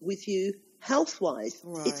with you health-wise.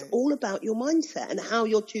 Right. It's all about your mindset and how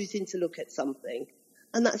you're choosing to look at something.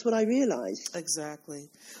 And that's what I realized. Exactly.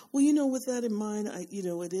 Well, you know, with that in mind, you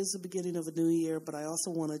know, it is the beginning of a new year, but I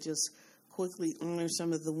also want to just quickly honor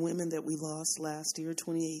some of the women that we lost last year,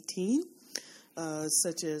 2018,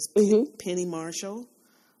 such as Penny Marshall,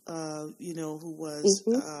 you know, who was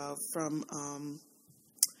from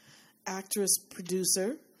actress,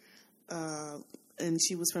 producer, and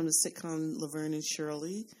she was from the sitcom Laverne and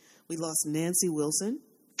Shirley. We lost Nancy Wilson.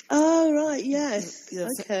 Oh, right, yes.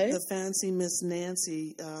 Okay. The fancy Miss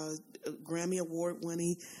Nancy, Grammy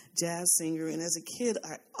Award-winning jazz singer. And as a kid,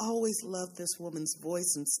 I always loved this woman's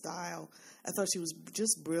voice and style. I thought she was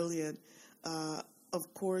just brilliant.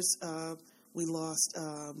 Of course, we lost,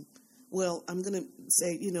 well, I'm going to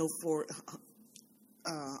say, you know, for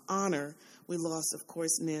honor, we lost, of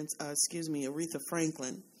course, Aretha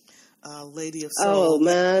Franklin. Lady of Soul. Oh,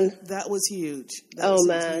 man. That was huge. That was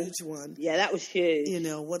a huge one. Yeah, that was huge. You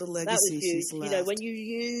know, what a legacy that was huge. She's left. You know, when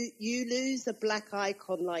you lose a black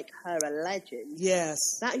icon like her, a legend. Yes.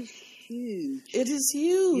 That is huge. It is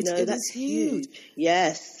huge. You know, that's huge.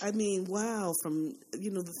 Yes. I mean, wow. From,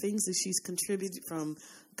 you know, the things that she's contributed, from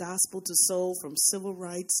gospel to soul, from civil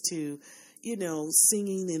rights to, you know,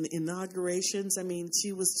 singing in inaugurations. I mean,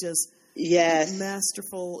 she was just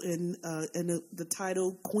masterful in the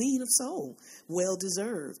title Queen of Soul. Well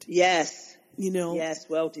deserved. Yes. You know. Yes,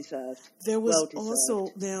 well deserved. There was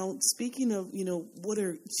also, now, speaking of, you know, what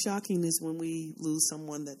are shocking is when we lose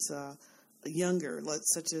someone that's younger,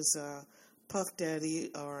 such as Puff Daddy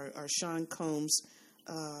or Sean Combs.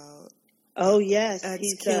 Oh, yes.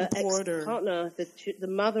 He's Kim Porter. Ex-partner, the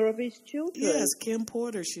mother of his children. Yes, Kim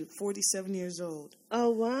Porter. She's 47 years old.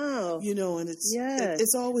 Oh, wow. You know, and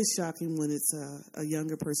it's always shocking when it's a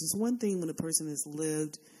younger person. It's one thing when a person has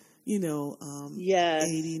lived, you know,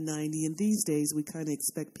 80, 90. And these days, we kind of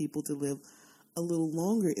expect people to live a little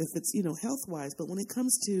longer if it's, you know, health-wise. But when it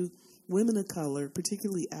comes to women of color,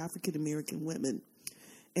 particularly African-American women,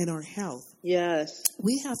 and our health. Yes.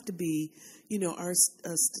 We have to be, you know, our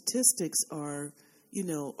statistics are, you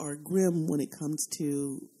know, are grim when it comes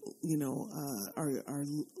to, you know, our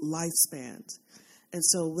lifespans. And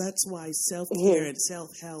so that's why self-care and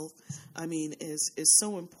self-health, I mean, is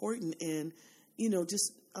so important. And, you know,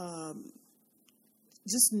 just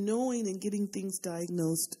knowing and getting things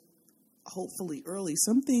diagnosed, hopefully early.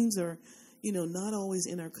 Some things are, you know, not always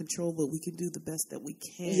in our control, but we can do the best that we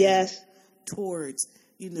can towards,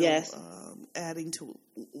 you know, adding to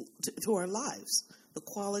our lives, the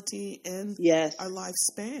quality and our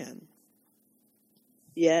lifespan.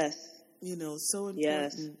 Yes. You know, so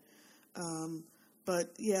important.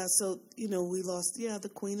 But yeah, so, you know, we lost, the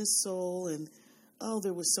Queen of Soul, and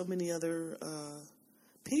there were so many other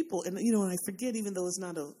people. And, you know, and I forget, even though it's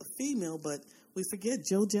not a female, but we forget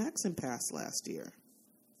Joe Jackson passed last year.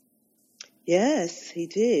 Yes, he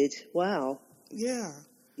did. Wow. Yeah.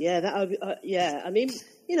 Yeah, I mean,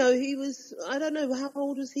 you know, he was, I don't know, how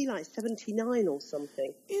old was he, like 79 or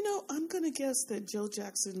something? You know, I'm going to guess that Joe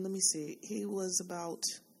Jackson, let me see, he was about,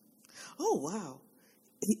 oh, wow.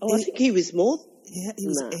 I think he was more. Yeah, he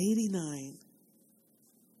was 89.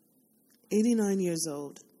 89 years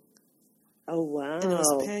old. Oh, wow. And it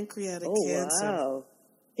was pancreatic cancer. Oh, wow.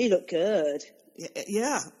 He looked good.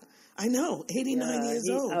 Yeah. I know, 89 years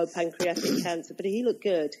old. Oh, pancreatic cancer, but he looked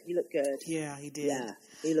good. Yeah, he did. Yeah,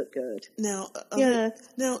 he looked good. Now,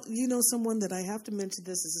 now, you know, someone that I have to mention,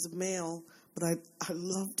 this is a male, but I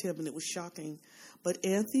loved him, and it was shocking. But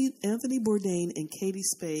Anthony Bourdain and Katie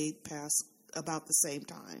Spade passed about the same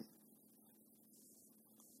time.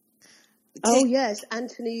 Oh, yes,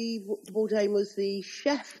 Anthony Bourdain was the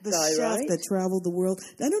chef the guy, chef right? that traveled the world.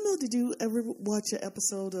 I don't know, did you ever watch an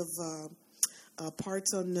episode of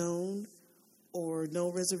Parts Unknown or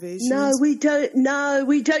No Reservations? No, we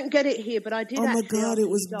don't get it here, but I did. Oh my God, it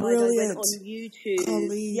was brilliant. I went on YouTube.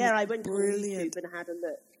 Colleen, I went on YouTube and had a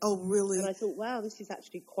look. Oh, really? And I thought, wow, this is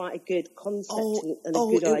actually quite a good concept and a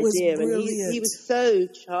it good idea. Was brilliant. And he was so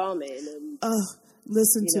charming. And,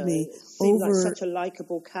 listen to me. Seemed like such a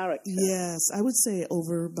likable character. Yes, I would say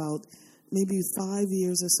over about maybe 5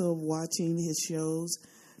 years or so of watching his shows,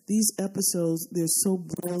 these episodes, they're so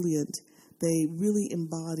brilliant. They really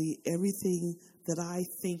embody everything that I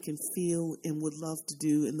think and feel and would love to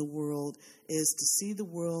do in the world, is to see the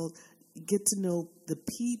world, get to know the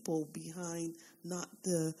people behind, not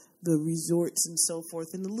the resorts and so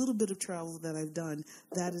forth. And a little bit of travel that I've done,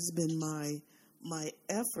 that has been my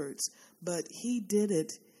efforts. But he did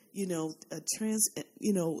it, you know,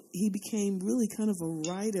 he became really kind of a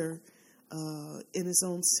writer in his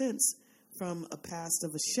own sense, from a past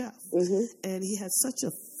of a chef. Mm-hmm. And he had such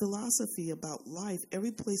a philosophy about life.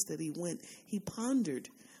 Every place that he went, he pondered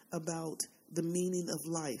about the meaning of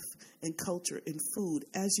life and culture and food.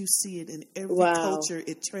 As you see it in every culture,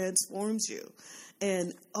 it transforms you.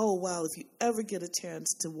 And, if you ever get a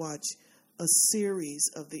chance to watch a series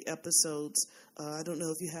of the episodes, I don't know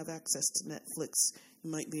if you have access to Netflix, you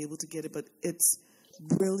might be able to get it, but it's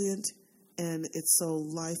brilliant. And it's so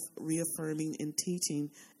life-reaffirming in teaching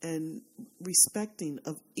and respecting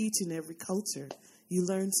of each and every culture. You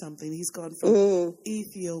learn something. He's gone from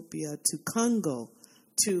Ethiopia to Congo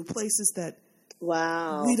to places that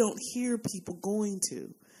we don't hear people going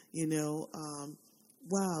to, you know.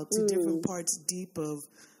 To different parts deep of,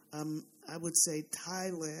 I would say,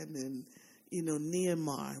 Thailand and, you know,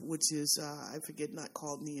 Myanmar, which is, I forget, not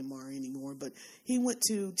called Myanmar anymore, but he went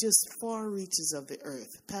to just far reaches of the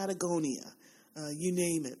earth, Patagonia, you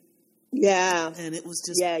name it. Yeah. And it was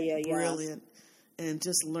just brilliant. and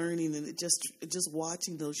just learning and just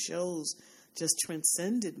watching those shows just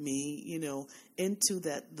transcended me, into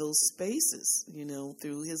those spaces,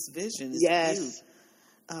 through his vision, his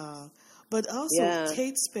view. But also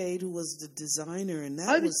Kate Spade, who was the designer, and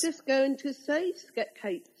I was just going to say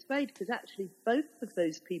Kate Spade, because actually both of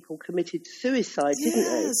those people committed suicide, didn't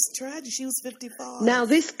they? Yes, tragic. She was 55. Now,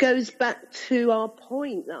 this goes back to our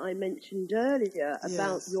point that I mentioned earlier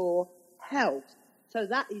about your health. So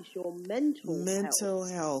that is your mental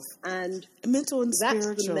health. And mental and that's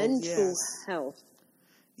spiritual. The mental health.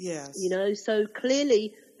 Yes. So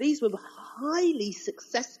clearly these were highly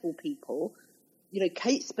successful people.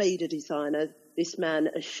 Kate Spade, a designer, this man,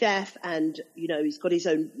 a chef, and, he's got his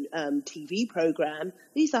own TV program.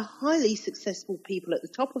 These are highly successful people at the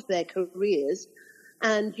top of their careers.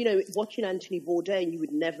 And, watching Anthony Bourdain, you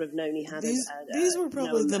would never have known he had these were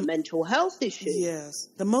probably the mental health issue. Yes.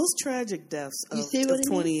 The most tragic deaths of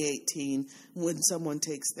 2018 when someone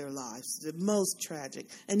takes their lives. The most tragic.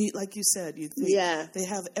 And like you said, you think they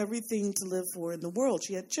have everything to live for in the world.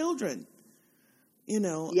 She had children.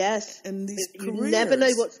 Yes. And these you careers. never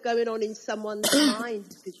know what's going on in someone's mind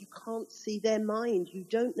because you can't see their mind. You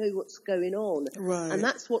don't know what's going on. Right. And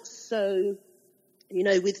that's what's so,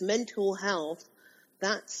 with mental health,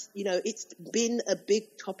 that's, it's been a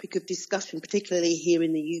big topic of discussion, particularly here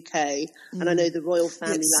in the UK. And I know the royal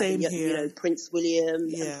family, Prince William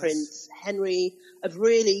and Prince Harry, have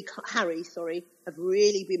really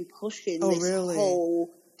been pushing this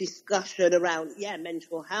whole discussion around,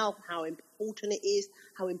 mental health, how important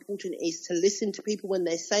it is to listen to people when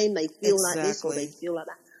they're saying they feel like this or they feel like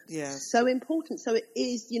that. Yeah. So important. So it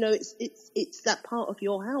is, it's that part of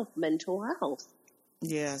your health, mental health.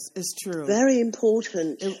 Yes, it's true. Very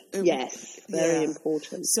important. Very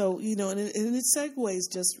important. So, and it segues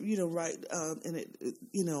just, right, and it,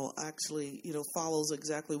 actually, follows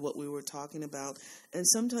exactly what we were talking about. And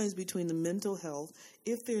sometimes between the mental health,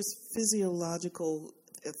 if there's physiological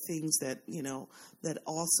things that, that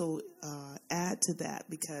also add to that,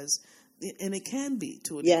 because, and it can be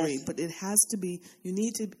to a degree, but it has to be, you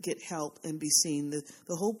need to get help and be seen. The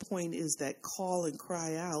whole point is that call and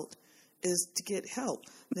cry out is to get help.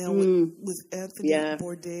 Now, with Anthony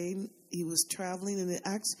Bourdain, he was traveling, and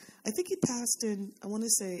I think he passed in, I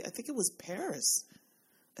think it was Paris.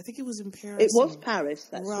 I think it was in Paris. It was Paris,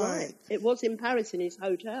 that's right. It was in Paris in his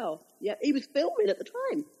hotel. Yeah, he was filming at the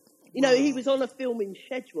time. He was on a filming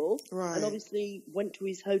schedule, and obviously went to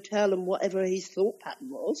his hotel and whatever his thought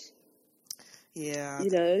pattern was. Yeah.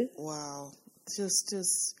 Wow. Just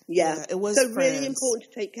it was so really important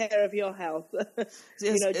to take care of your health.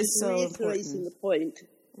 It's so reiterating the point.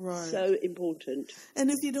 Right. So important.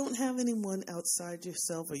 And if you don't have anyone outside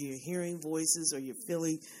yourself, or you're hearing voices, or you're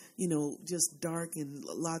feeling, just dark and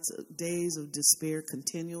lots of days of despair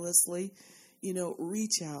continuously,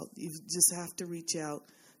 reach out. You just have to reach out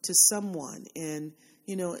to someone. And,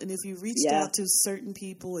 and if you reached out to certain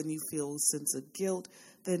people and you feel a sense of guilt,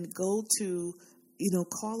 then go to,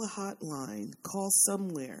 call a hotline, call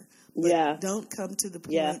somewhere. But don't come to the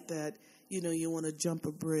point that, you want to jump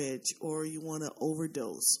a bridge, or you want to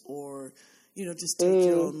overdose, or, just take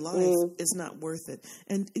your own life. It's not worth it.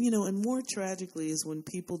 And, and more tragically is when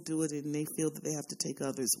people do it and they feel that they have to take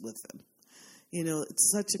others with them.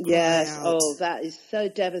 It's such a cry out. Oh, that is so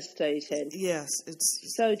devastating. Yes,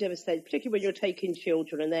 it's so devastating, particularly when you're taking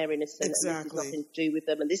children and they're innocent. Exactly. And this has nothing to do with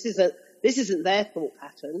them, and this isn't their thought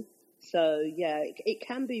pattern. So it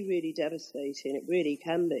can be really devastating. It really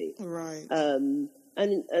can be. Right.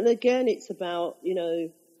 And again, it's about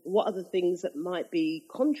what are the things that might be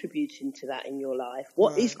contributing to that in your life?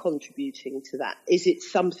 What is contributing to that? Is it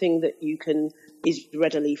something that is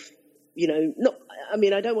readily not,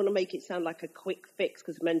 I don't want to make it sound like a quick fix,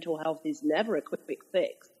 because mental health is never a quick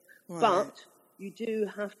fix. Right. But you do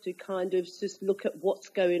have to kind of just look at what's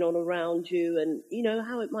going on around you and,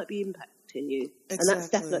 how it might be impacting you. Exactly. And that's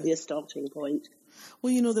definitely a starting point.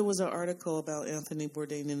 Well, there was an article about Anthony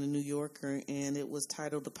Bourdain in the New Yorker, and it was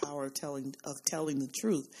titled "The Power of Telling the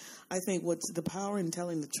Truth." I think what's the power in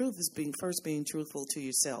telling the truth is being truthful to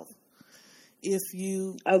yourself. If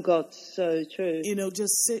you... Oh, God, so true.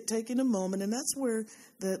 Just taking a moment, and that's where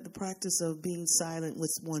the practice of being silent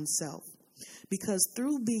with oneself. Because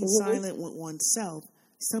through being silent with oneself,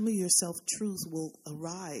 some of your self-truth will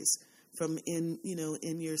arise from in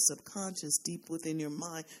your subconscious, deep within your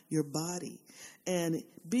mind, your body. And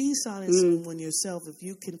being silent with yourself, if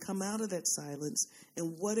you can come out of that silence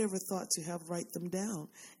and whatever thoughts you have, write them down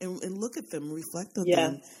and look at them, reflect on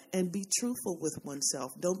them, and be truthful with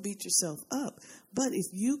oneself. Don't beat yourself up. But if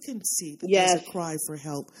you can see that there's a cry for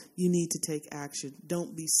help, you need to take action.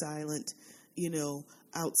 Don't be silent.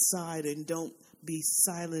 outside, and don't be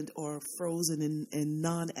silent or frozen in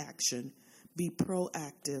non-action. Be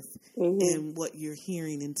proactive in what you're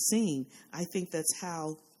hearing and seeing. I think that's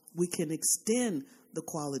how we can extend the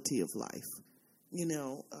quality of life,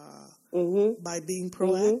 by being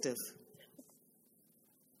proactive.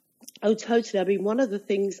 Oh, totally. I mean, one of the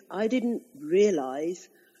things I didn't realize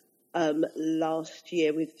last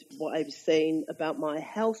year with what I was saying about my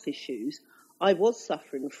health issues, I was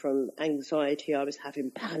suffering from anxiety. I was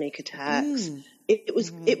having panic attacks. It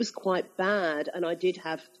was quite bad, and I did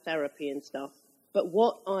have therapy and stuff. But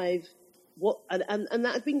and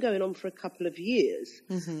that had been going on for a couple of years.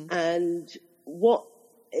 And what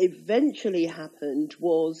eventually happened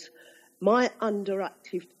was my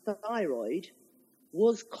underactive thyroid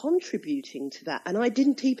was contributing to that, and I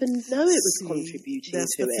didn't even know it was contributing to it.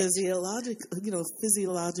 That's the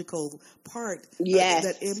physiological part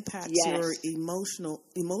that impacts your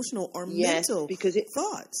emotional or mental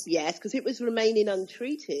thoughts. Yes, because it was remaining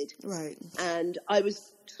untreated. Right. And I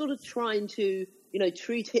was sort of trying to,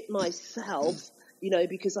 treat it myself,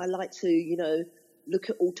 because I like to,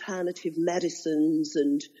 look at alternative medicines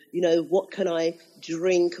and, what can I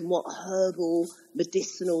drink and what herbal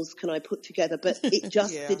medicinals can I put together? But it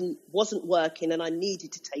just wasn't working, and I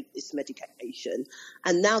needed to take this medication.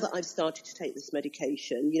 And now that I've started to take this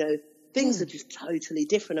medication, things are just totally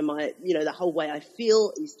different. And the whole way I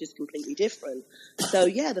feel is just completely different. So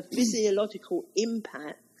the physiological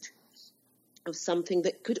impact of something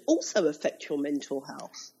that could also affect your mental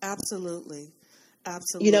health. Absolutely.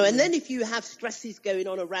 Absolutely. And then if you have stresses going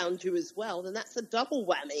on around you as well, then that's a double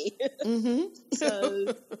whammy.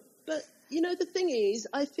 So, but, the thing is,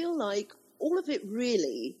 I feel like all of it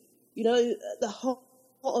really, the whole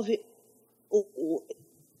of it,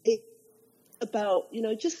 it's about,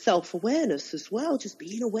 just self-awareness as well, just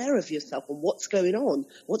being aware of yourself and what's going on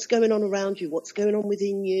around you, what's going on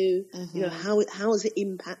within you, how is it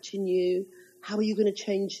impacting you? How are you going to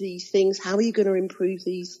change these things? How are you going to improve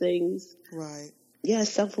these things? Right. Yeah,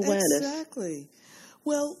 self-awareness. Exactly.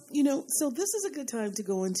 Well, so this is a good time to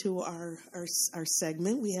go into our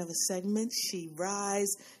segment. We have a segment, She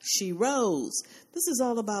Rise, She Rose. This is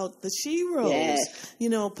all about the She Rose. Yes.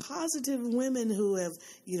 Positive women who have,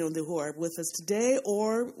 who are with us today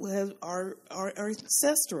or are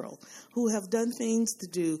ancestral, who have done things to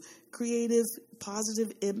do creative,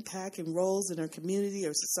 positive impact and roles in our community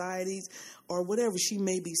or societies or whatever. She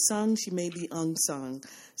may be sung, she may be unsung.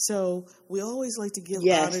 So we always like to give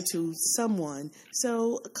honor to someone.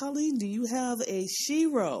 So, Colleen, do you have a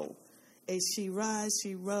shero? A She Rise,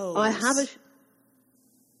 She Rose? I have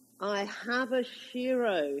a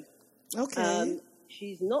shero. Okay.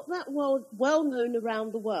 She's not that well known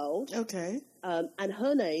around the world. Okay. And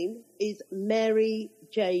her name is Mary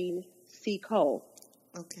Jane C. Cole.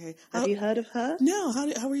 Okay. Have you heard of her? No.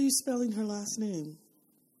 How are you spelling her last name?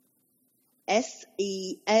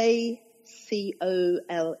 Seacole.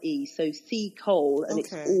 So C. Cole, and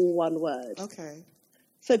it's all one word. Okay.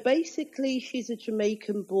 So basically, she's a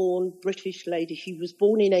Jamaican-born British lady. She was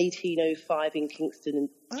born in 1805 in Kingston,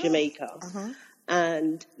 Jamaica.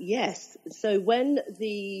 And yes, so when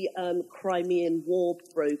the Crimean War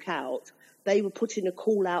broke out, they were putting a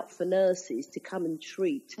call out for nurses to come and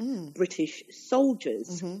treat British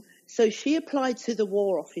soldiers. So she applied to the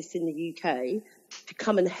War Office in the UK to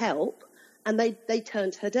come and help, and they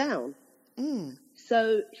turned her down.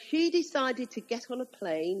 So she decided to get on a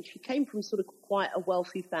plane. She came from sort of quite a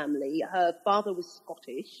wealthy family. Her father was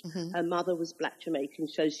Scottish. Her mother was Black Jamaican,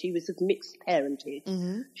 so she was of mixed parentage.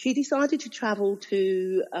 She decided to travel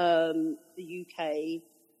to the UK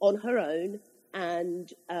on her own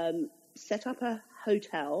and set up a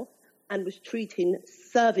hotel and was treating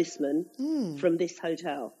servicemen from this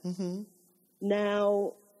hotel.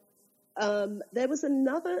 Now, there was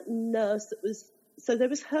another nurse that was... So there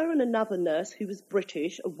was her and another nurse who was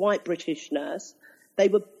British, a white British nurse. They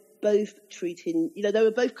were both treating, they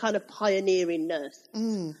were both kind of pioneering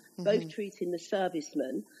nurses, both treating the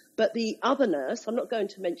servicemen. But the other nurse, I'm not going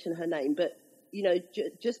to mention her name, but,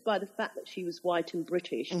 just by the fact that she was white and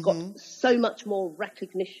British, got so much more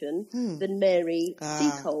recognition than Mary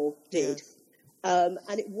C. Cole did. And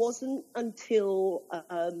it wasn't until...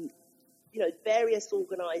 various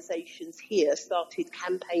organisations here started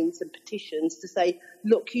campaigns and petitions to say,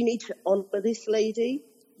 look, you need to honour this lady.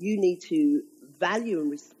 You need to value and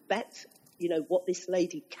respect, what this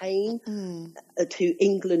lady came to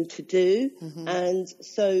England to do. And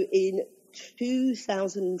so in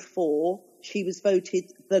 2004, she was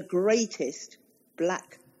voted the greatest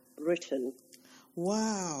Black Briton.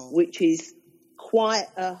 Wow. Which is quite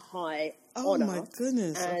a high honour. Oh, my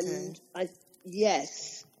goodness. And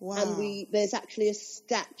Yes. Wow. And there's actually a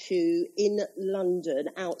statue in London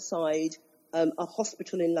outside a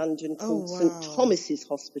hospital in London called St Thomas's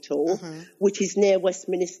Hospital, which is near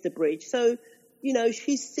Westminster Bridge. So, you know,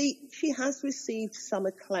 she has received some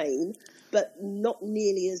acclaim, but not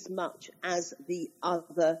nearly as much as the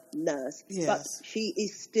other nurse. Yes. But she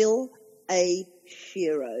is still a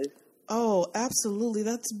hero. Oh, absolutely.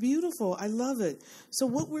 That's beautiful. I love it. So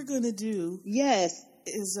what we're going to do is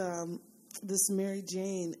this Mary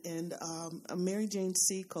Jane and Mary Jane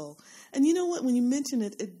Seacole. And you know what? When you mention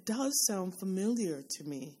it, it does sound familiar to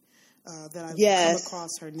me that I've come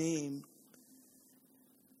across her name.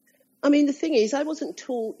 I mean, the thing is, I wasn't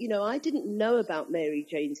taught, you know, I didn't know about Mary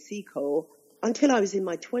Jane Seacole until I was in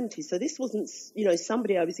my 20s. So this wasn't, you know,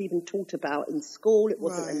 somebody I was even taught about in school. It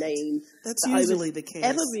wasn't a name. That's usually the case.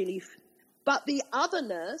 Ever really. But the other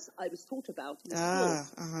nurse I was taught about in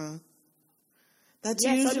school. That's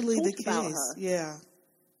usually the case. Yeah.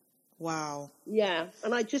 Wow. Yeah,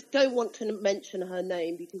 and I just don't want to mention her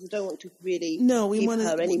name because I don't want to really give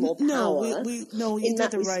her any more power. No, you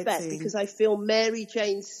did the right thing. Because I feel Mary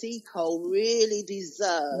Jane Seacole really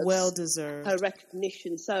deserves her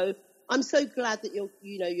recognition. So I'm so glad that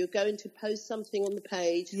you're going to post something on the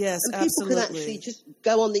page. Yes, and people can actually just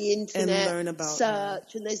go on the internet and learn about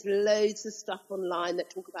search, and there's loads of stuff online that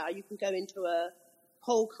talk about her. You can go into a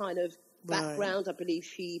whole kind of background. I believe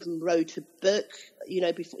she even wrote a book, you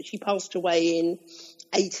know, before she passed away in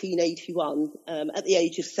 1881 at the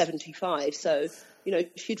age of 75. So, you know,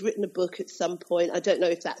 she'd written a book at some point. I don't know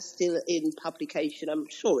if that's still in publication. I'm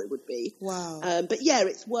sure it would be. Wow. But yeah,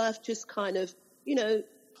 it's worth just kind of, you know,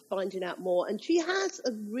 finding out more. And she has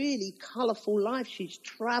a really colourful life. She's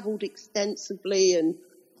travelled extensively and,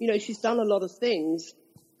 you know, she's done a lot of things.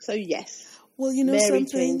 So yes. Well, you know Mary something?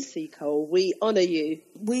 Jane Seacole, we honour you.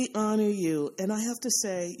 We honour you. And I have to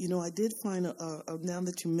say, you know, I did find, now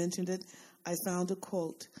that you mentioned it, I found a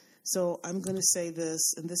quote. So I'm going to say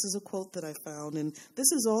this, and this is a quote that I found, and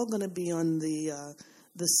this is all going to be on the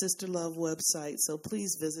Sister Love website, so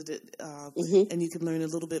please visit it, and you can learn a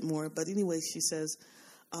little bit more. But anyway, she says,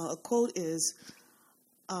 a quote is,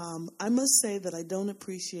 I must say that I don't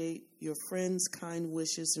appreciate your friends' kind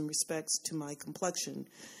wishes and respects to my complexion.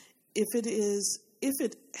 If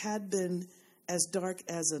it had been as dark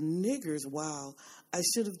as a nigger's, wow, I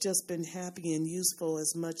should have just been happy and useful,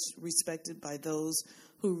 as much respected by those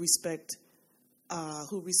who respect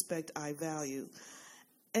I value.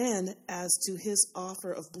 And as to his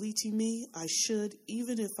offer of bleaching me, I should,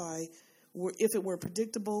 even if it were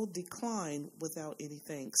predictable, decline without any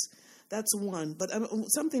thanks. That's one. But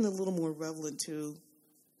something a little more relevant too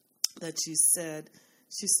that she said.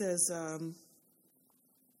 She says,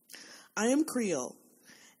 I am Creole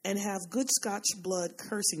and have good Scotch blood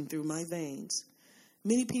coursing through my veins.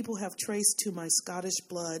 Many people have traced to my Scottish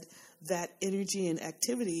blood that energy and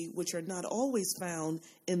activity which are not always found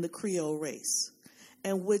in the Creole race,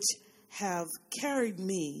 and which have carried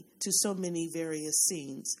me to so many various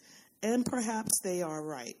scenes. And perhaps they are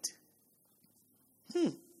right.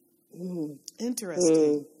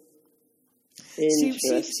 Interesting.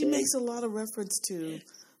 She makes a lot of reference to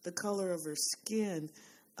the color of her skin.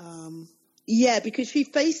 Yeah, because she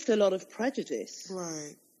faced a lot of prejudice.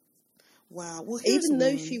 Right. Wow. Well, even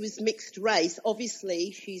though she was mixed race,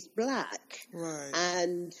 obviously she's black. Right.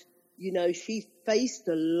 And, you know, she faced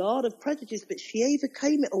a lot of prejudice, but she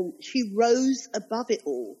overcame it all. She rose above it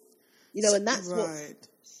all. You know, and that's what's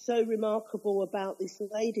so remarkable about this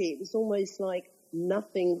lady. It was almost like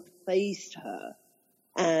nothing fazed her.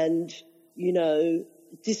 And, you know,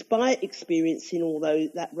 despite experiencing all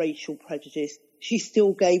that racial prejudice, she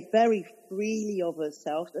still gave very freely of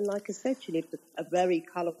herself. And like I said, she lived a very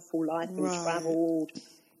colourful life and travelled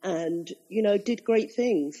and, you know, did great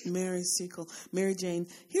things. Mary Seacole. Mary Jane.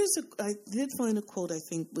 I did find a quote I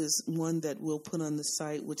think was one that we'll put on the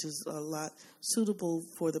site, which is a lot suitable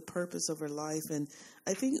for the purpose of her life. And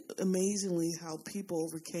I think amazingly how people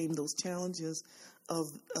overcame those challenges of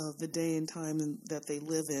the day and time that they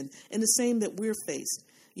live in. And the same that we're faced.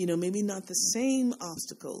 You know, maybe not the same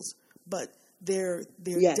obstacles, but they're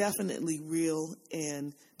definitely real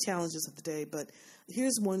and challenges of the day. But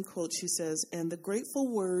here's one quote. She says, and the grateful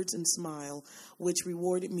words and smile which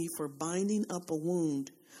rewarded me for binding up a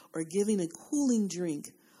wound or giving a cooling drink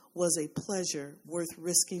was a pleasure worth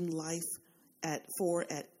risking life at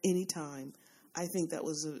any time. I think that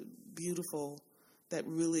was a beautiful, that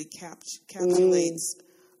really encapsulates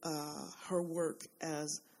her work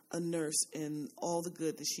as a nurse and all the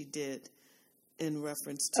good that she did in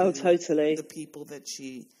reference to the people that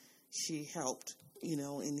she helped, you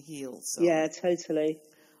know, and healed. So. Yeah, totally.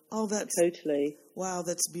 Oh, that's Totally. wow,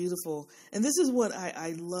 that's beautiful. And this is what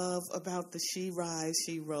I love about the She Rise,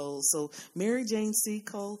 She Rolls. So Mary Jane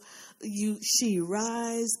Seacole, she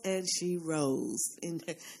rise and she rose. And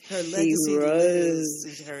her legacy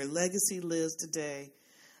lives. Her legacy lives today.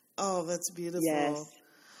 Oh, that's beautiful. Yes.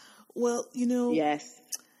 Well, Yes.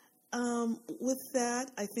 with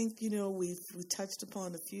that, I think, we touched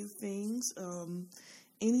upon a few things.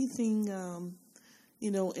 Anything,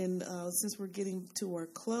 and since we're getting to our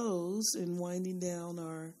close and winding down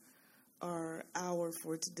our hour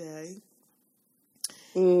for today,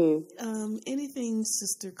 anything,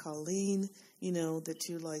 Sister Colleen, that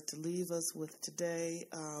you'd like to leave us with today?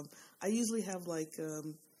 I usually have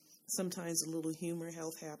sometimes a little humor,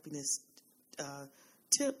 health, happiness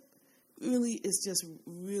tip. Really, it's just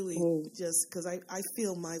just because I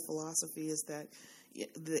feel my philosophy is that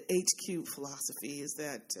the HQ philosophy is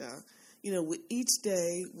that, with each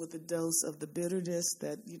day with a dose of the bitterness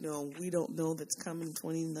that, we don't know that's coming in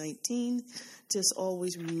 2019, just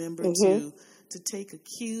always remember to take a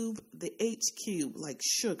cube, the H cube, like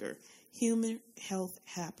sugar, human, health,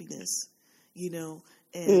 happiness,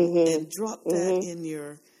 and drop that in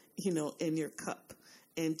your, in your cup.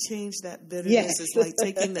 And change that bitterness. Yes. It's like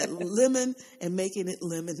taking that lemon and making it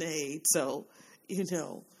lemonade. So,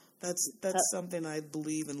 that's something I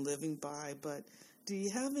believe in living by. But do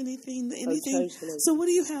you have anything? Oh, totally. So what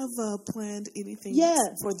do you have planned? Anything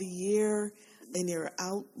for the year and your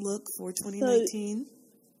outlook for 2019?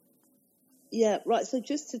 Right. So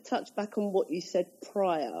just to touch back on what you said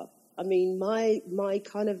prior, I mean, my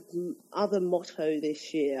kind of other motto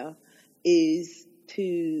this year is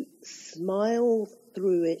to smile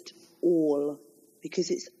through it all, because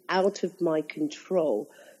it's out of my control.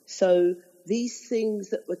 So these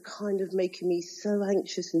things that were kind of making me so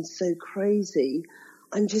anxious and so crazy,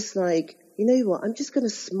 I'm just like, you know what, I'm just going to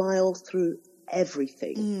smile through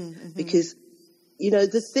everything. Because,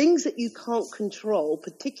 the things that you can't control,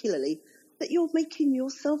 particularly that you're making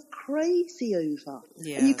yourself crazy over,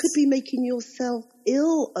 and you could be making yourself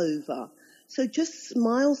ill over. So just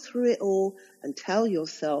smile through it all and tell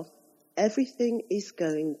yourself everything is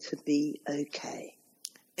going to be okay.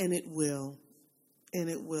 And it will. And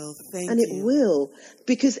it will. Thank you. And it will.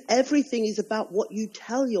 Because everything is about what you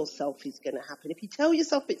tell yourself is going to happen. If you tell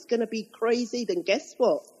yourself it's going to be crazy, then guess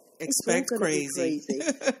what? Expect crazy.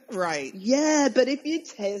 Right. Yeah, but if you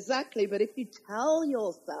but if you tell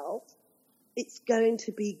yourself it's going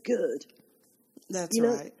to be good, that's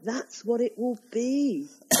right. That's what it will be.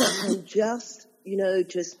 And just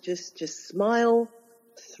smile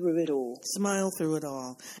through it all. Smile through it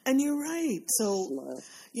all. And you're right. So,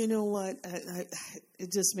 you know what?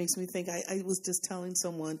 It just makes me think. I was just telling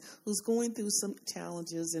someone who's going through some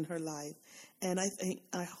challenges in her life. And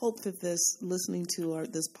I hope that listening to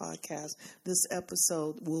this podcast, this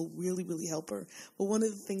episode will really, really help her. But one of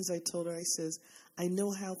the things I told her, I says, I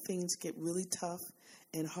know how things get really tough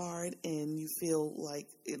and hard, and you feel like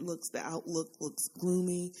the outlook looks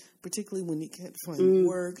gloomy, particularly when you can't find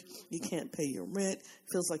work, you can't pay your rent,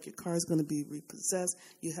 feels like your car is going to be repossessed,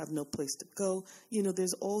 you have no place to go.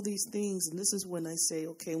 There's all these things, and this is when I say,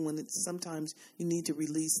 okay, sometimes you need to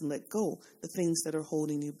release and let go the things that are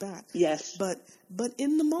holding you back. Yes. But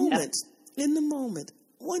in the moment,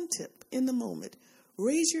 one tip, in the moment,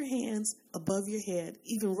 raise your hands above your head,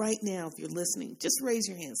 even right now if you're listening. Just raise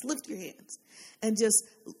your hands, lift your hands, and just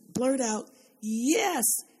blurt out, yes,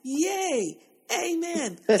 yay,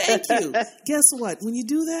 amen, thank you. Guess what? When you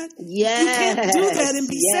do that, you can't do that and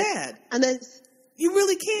be sad. And you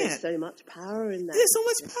really can't. There's so much power in that. There's so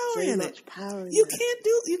much power in it.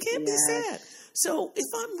 You can't be sad. So if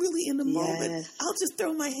I'm really in the moment, I'll just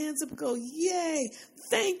throw my hands up and go, yay,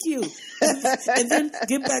 thank you. And then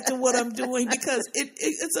get back to what I'm doing, because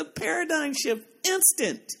it's a paradigm shift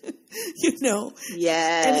instant,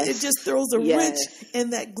 Yes. And it just throws a wrench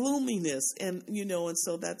in that gloominess. And, and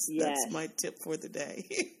so that's my tip for the day.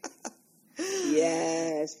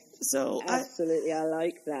 Yes. So absolutely, I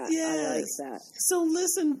like that. Yes. I like that. So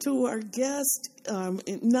listen to our guest,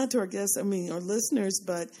 not to our guests, our listeners,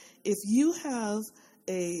 but if you have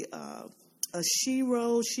a she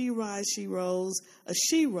roll, she rise, she rolls, a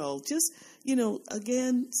she roll, just,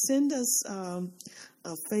 again, send us a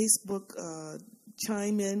Facebook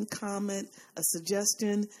chime in, comment, a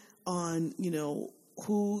suggestion on,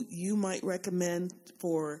 who you might recommend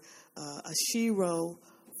for a she roll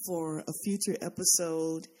for a future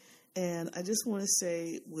episode. And I just want to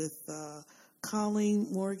say with Colleen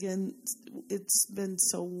Morgan, it's been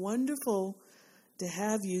so wonderful to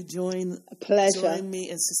have you join me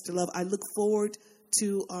and Sister Love. I look forward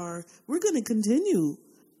to we're going to continue.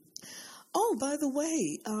 Oh, by the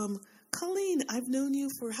way, Colleen, I've known you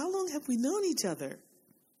for how long have we known each other?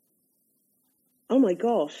 Oh my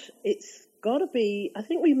gosh, it's got to be, I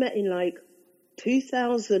think we met in like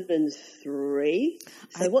 2003.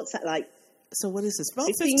 So what's that like? So what is this? About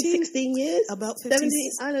 15, 16 years? About 15?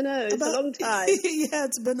 17? I don't know. It's a long time. Yeah,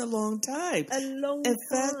 it's been a long time. A long in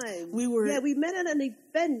time. Fact, we were... Yeah, we met at an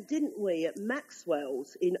event, didn't we, at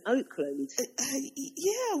Maxwell's in Oakland?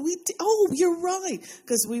 Yeah, we did. Oh, you're right.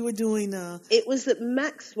 Because we were doing... it was at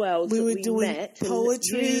Maxwell's we were that doing met.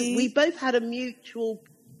 poetry. We both had a mutual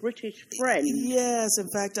British friend. Yes, in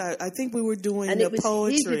fact, I think we were doing and it was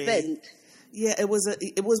poetry. His event. Yeah, it was.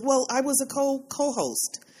 Well, I was a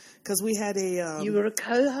co-host. Because we had a... you were a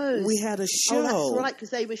co-host. We had a show. Oh, that's right,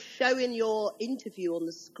 because they were showing your interview on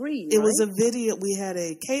the screen, It was a video. We had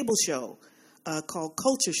a cable show called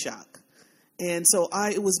Culture Shock. And so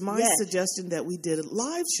it was my suggestion that we did a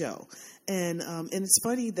live show. And it's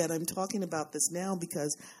funny that I'm talking about this now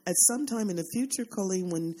because at some time in the future,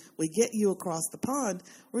 Colleen, when we get you across the pond,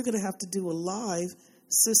 we're going to have to do a live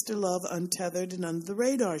Sister Love Untethered and Under the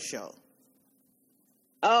Radar show.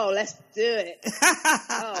 Oh, let's do it.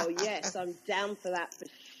 Oh, yes, I'm down for that for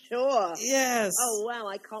sure. Yes. Oh, wow,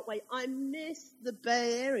 I can't wait. I miss the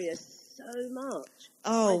Bay Area so much.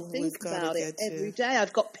 Oh, I think about it every day.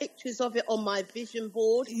 I've got pictures of it on my vision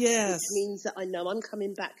board. Yes. Which means that I know I'm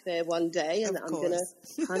coming back there one day and that I'm going to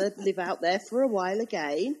kind of live out there for a while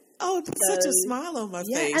again. Oh, it puts such a smile on my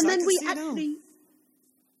face. And then we actually...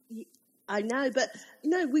 I know, but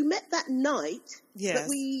we met that night. Yes.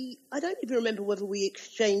 But I don't even remember whether we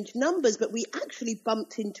exchanged numbers, but we actually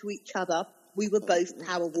bumped into each other. We were both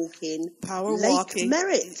power walking. Lake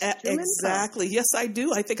Merritt. Exactly. Yes, I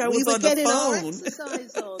do. I think I was on the phone. We were getting our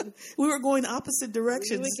exercise on. We were going opposite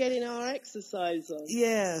directions. We were getting our exercise on.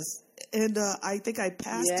 Yes. And I think I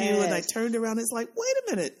passed you and I turned around and it's like, wait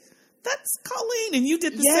a minute. That's Colleen. And you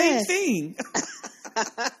did the same thing.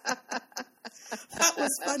 That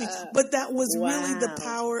was funny. But that was really the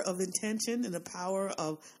power of intention and the power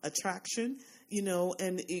of attraction,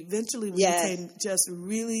 and eventually we became just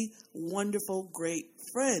really wonderful, great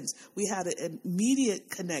friends. We had an immediate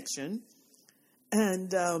connection.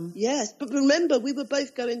 And yes, but remember, we were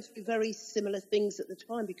both going through very similar things at the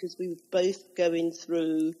time because we were both going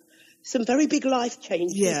through some very big life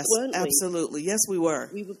changes, weren't we? Yes, absolutely. Yes, we were.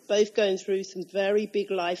 We were both going through some very big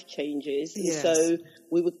life changes. And yes. So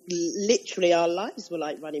we were literally, our lives were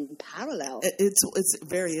like running parallel. It's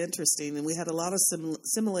very interesting. And we had a lot of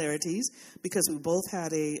similarities because we both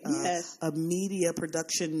had a media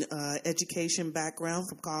production education background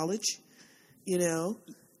from college, Yes.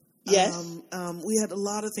 We had a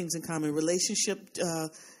lot of things in common. Relationship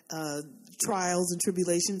trials and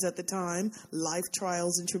tribulations at the time, life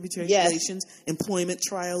trials and tribulations, employment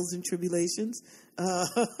trials and tribulations.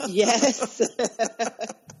 Yes.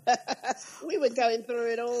 We were going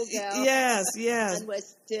through it all, gal. Yes. And we're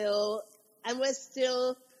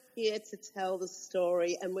still here to tell the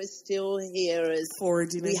story, and we're still here as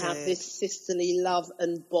forging we ahead. have this sisterly love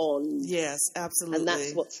and bond. Yes, absolutely. And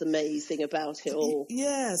that's what's amazing about it all.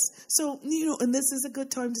 Yes. So, and this is a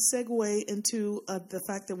good time to segue into the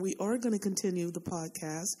fact that we are going to continue the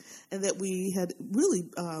podcast, and that we had really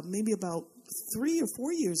maybe about 3 or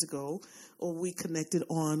 4 years ago, we connected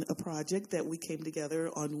on a project that we came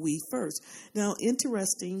together on We First. Now,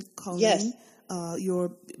 interesting, Colleen. Yes.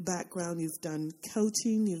 Your background, you've done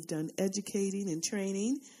coaching, you've done educating and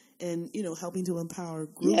training, and, helping to empower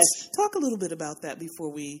groups. Yes. Talk a little bit about that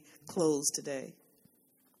before we close today.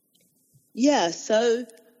 Yeah, so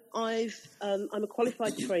I'm a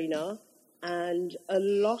qualified trainer, and a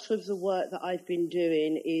lot of the work that I've been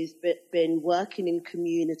doing is been working in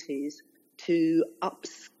communities to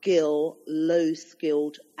upskill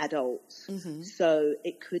low-skilled adults. Mm-hmm. So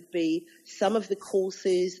it could be some of the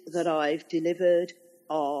courses that I've delivered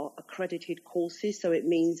are accredited courses. So it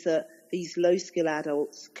means that these low-skill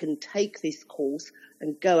adults can take this course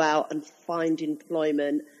and go out and find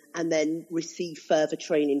employment and then receive further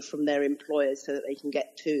training from their employers so that they can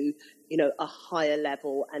get to, a higher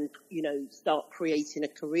level and, start creating a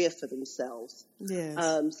career for themselves. Yes.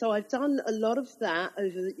 So I've done a lot of that over,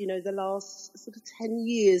 the last sort of 10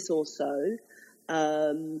 years or so.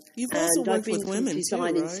 You've also worked with women too,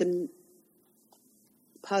 right?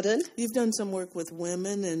 Pardon? You've done some work with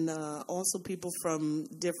women and also people from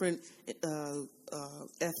different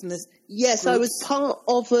ethnic Yes, groups. I was part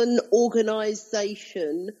of an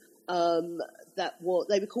organisation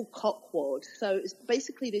they were called COCWAD. So it's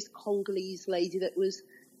basically this Congolese lady that was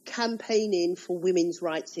campaigning for women's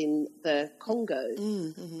rights in the Congo.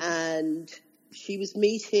 Mm-hmm. And she was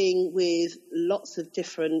meeting with lots of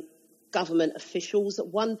different government officials. At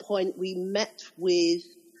one point we met with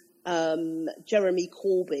Jeremy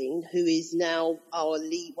Corbyn, who is now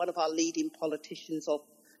one of our leading politicians of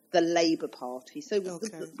the Labour Party. So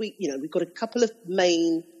we've got a couple of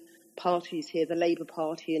main parties here, the Labour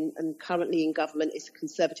Party and currently in government is the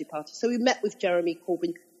Conservative Party. So we met with Jeremy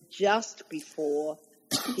Corbyn just before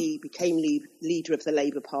he became leader of the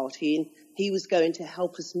Labour Party, and he was going to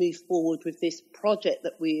help us move forward with this project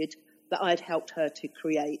that I'd helped her to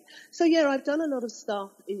create. So yeah, I've done a lot of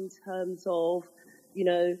stuff in terms of,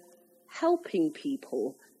 helping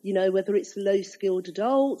people, whether it's low-skilled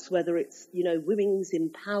adults, whether it's, women's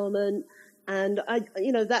empowerment. And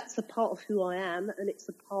that's a part of who I am, and it's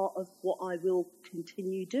a part of what I will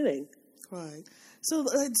continue doing. Right. So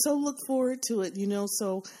look forward to it,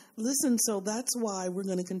 So listen, so that's why we're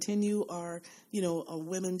going to continue our,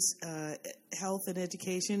 women's health and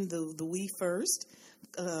education, the We First.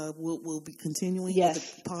 We'll be continuing with the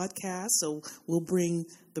podcast. So we'll bring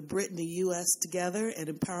the Brit and the U.S. together and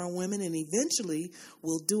empower women, and eventually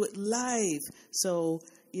we'll do it live. So,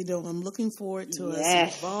 I'm looking forward to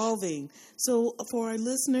us evolving. So for our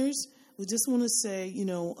listeners, we just want to say,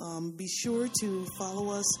 be sure to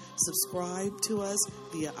follow us, subscribe to us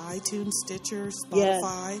via iTunes, Stitcher,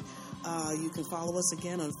 Spotify. You can follow us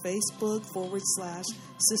again on Facebook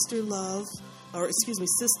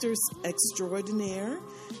 /Sisters Extraordinaire.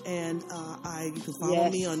 And you can follow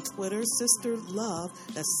me on Twitter, Sister Love.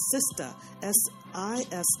 That's Sista,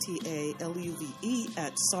 SISTALUVE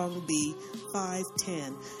at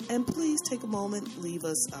SongB510. And please take a moment, leave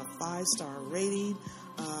us a 5-star rating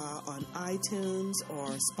on iTunes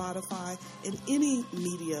or Spotify and any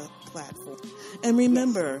media platform. And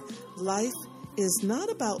remember, life is not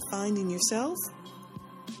about finding yourself.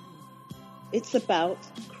 It's about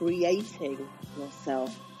creating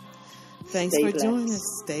yourself. Thanks for joining us.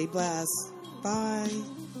 Stay blessed. Bye.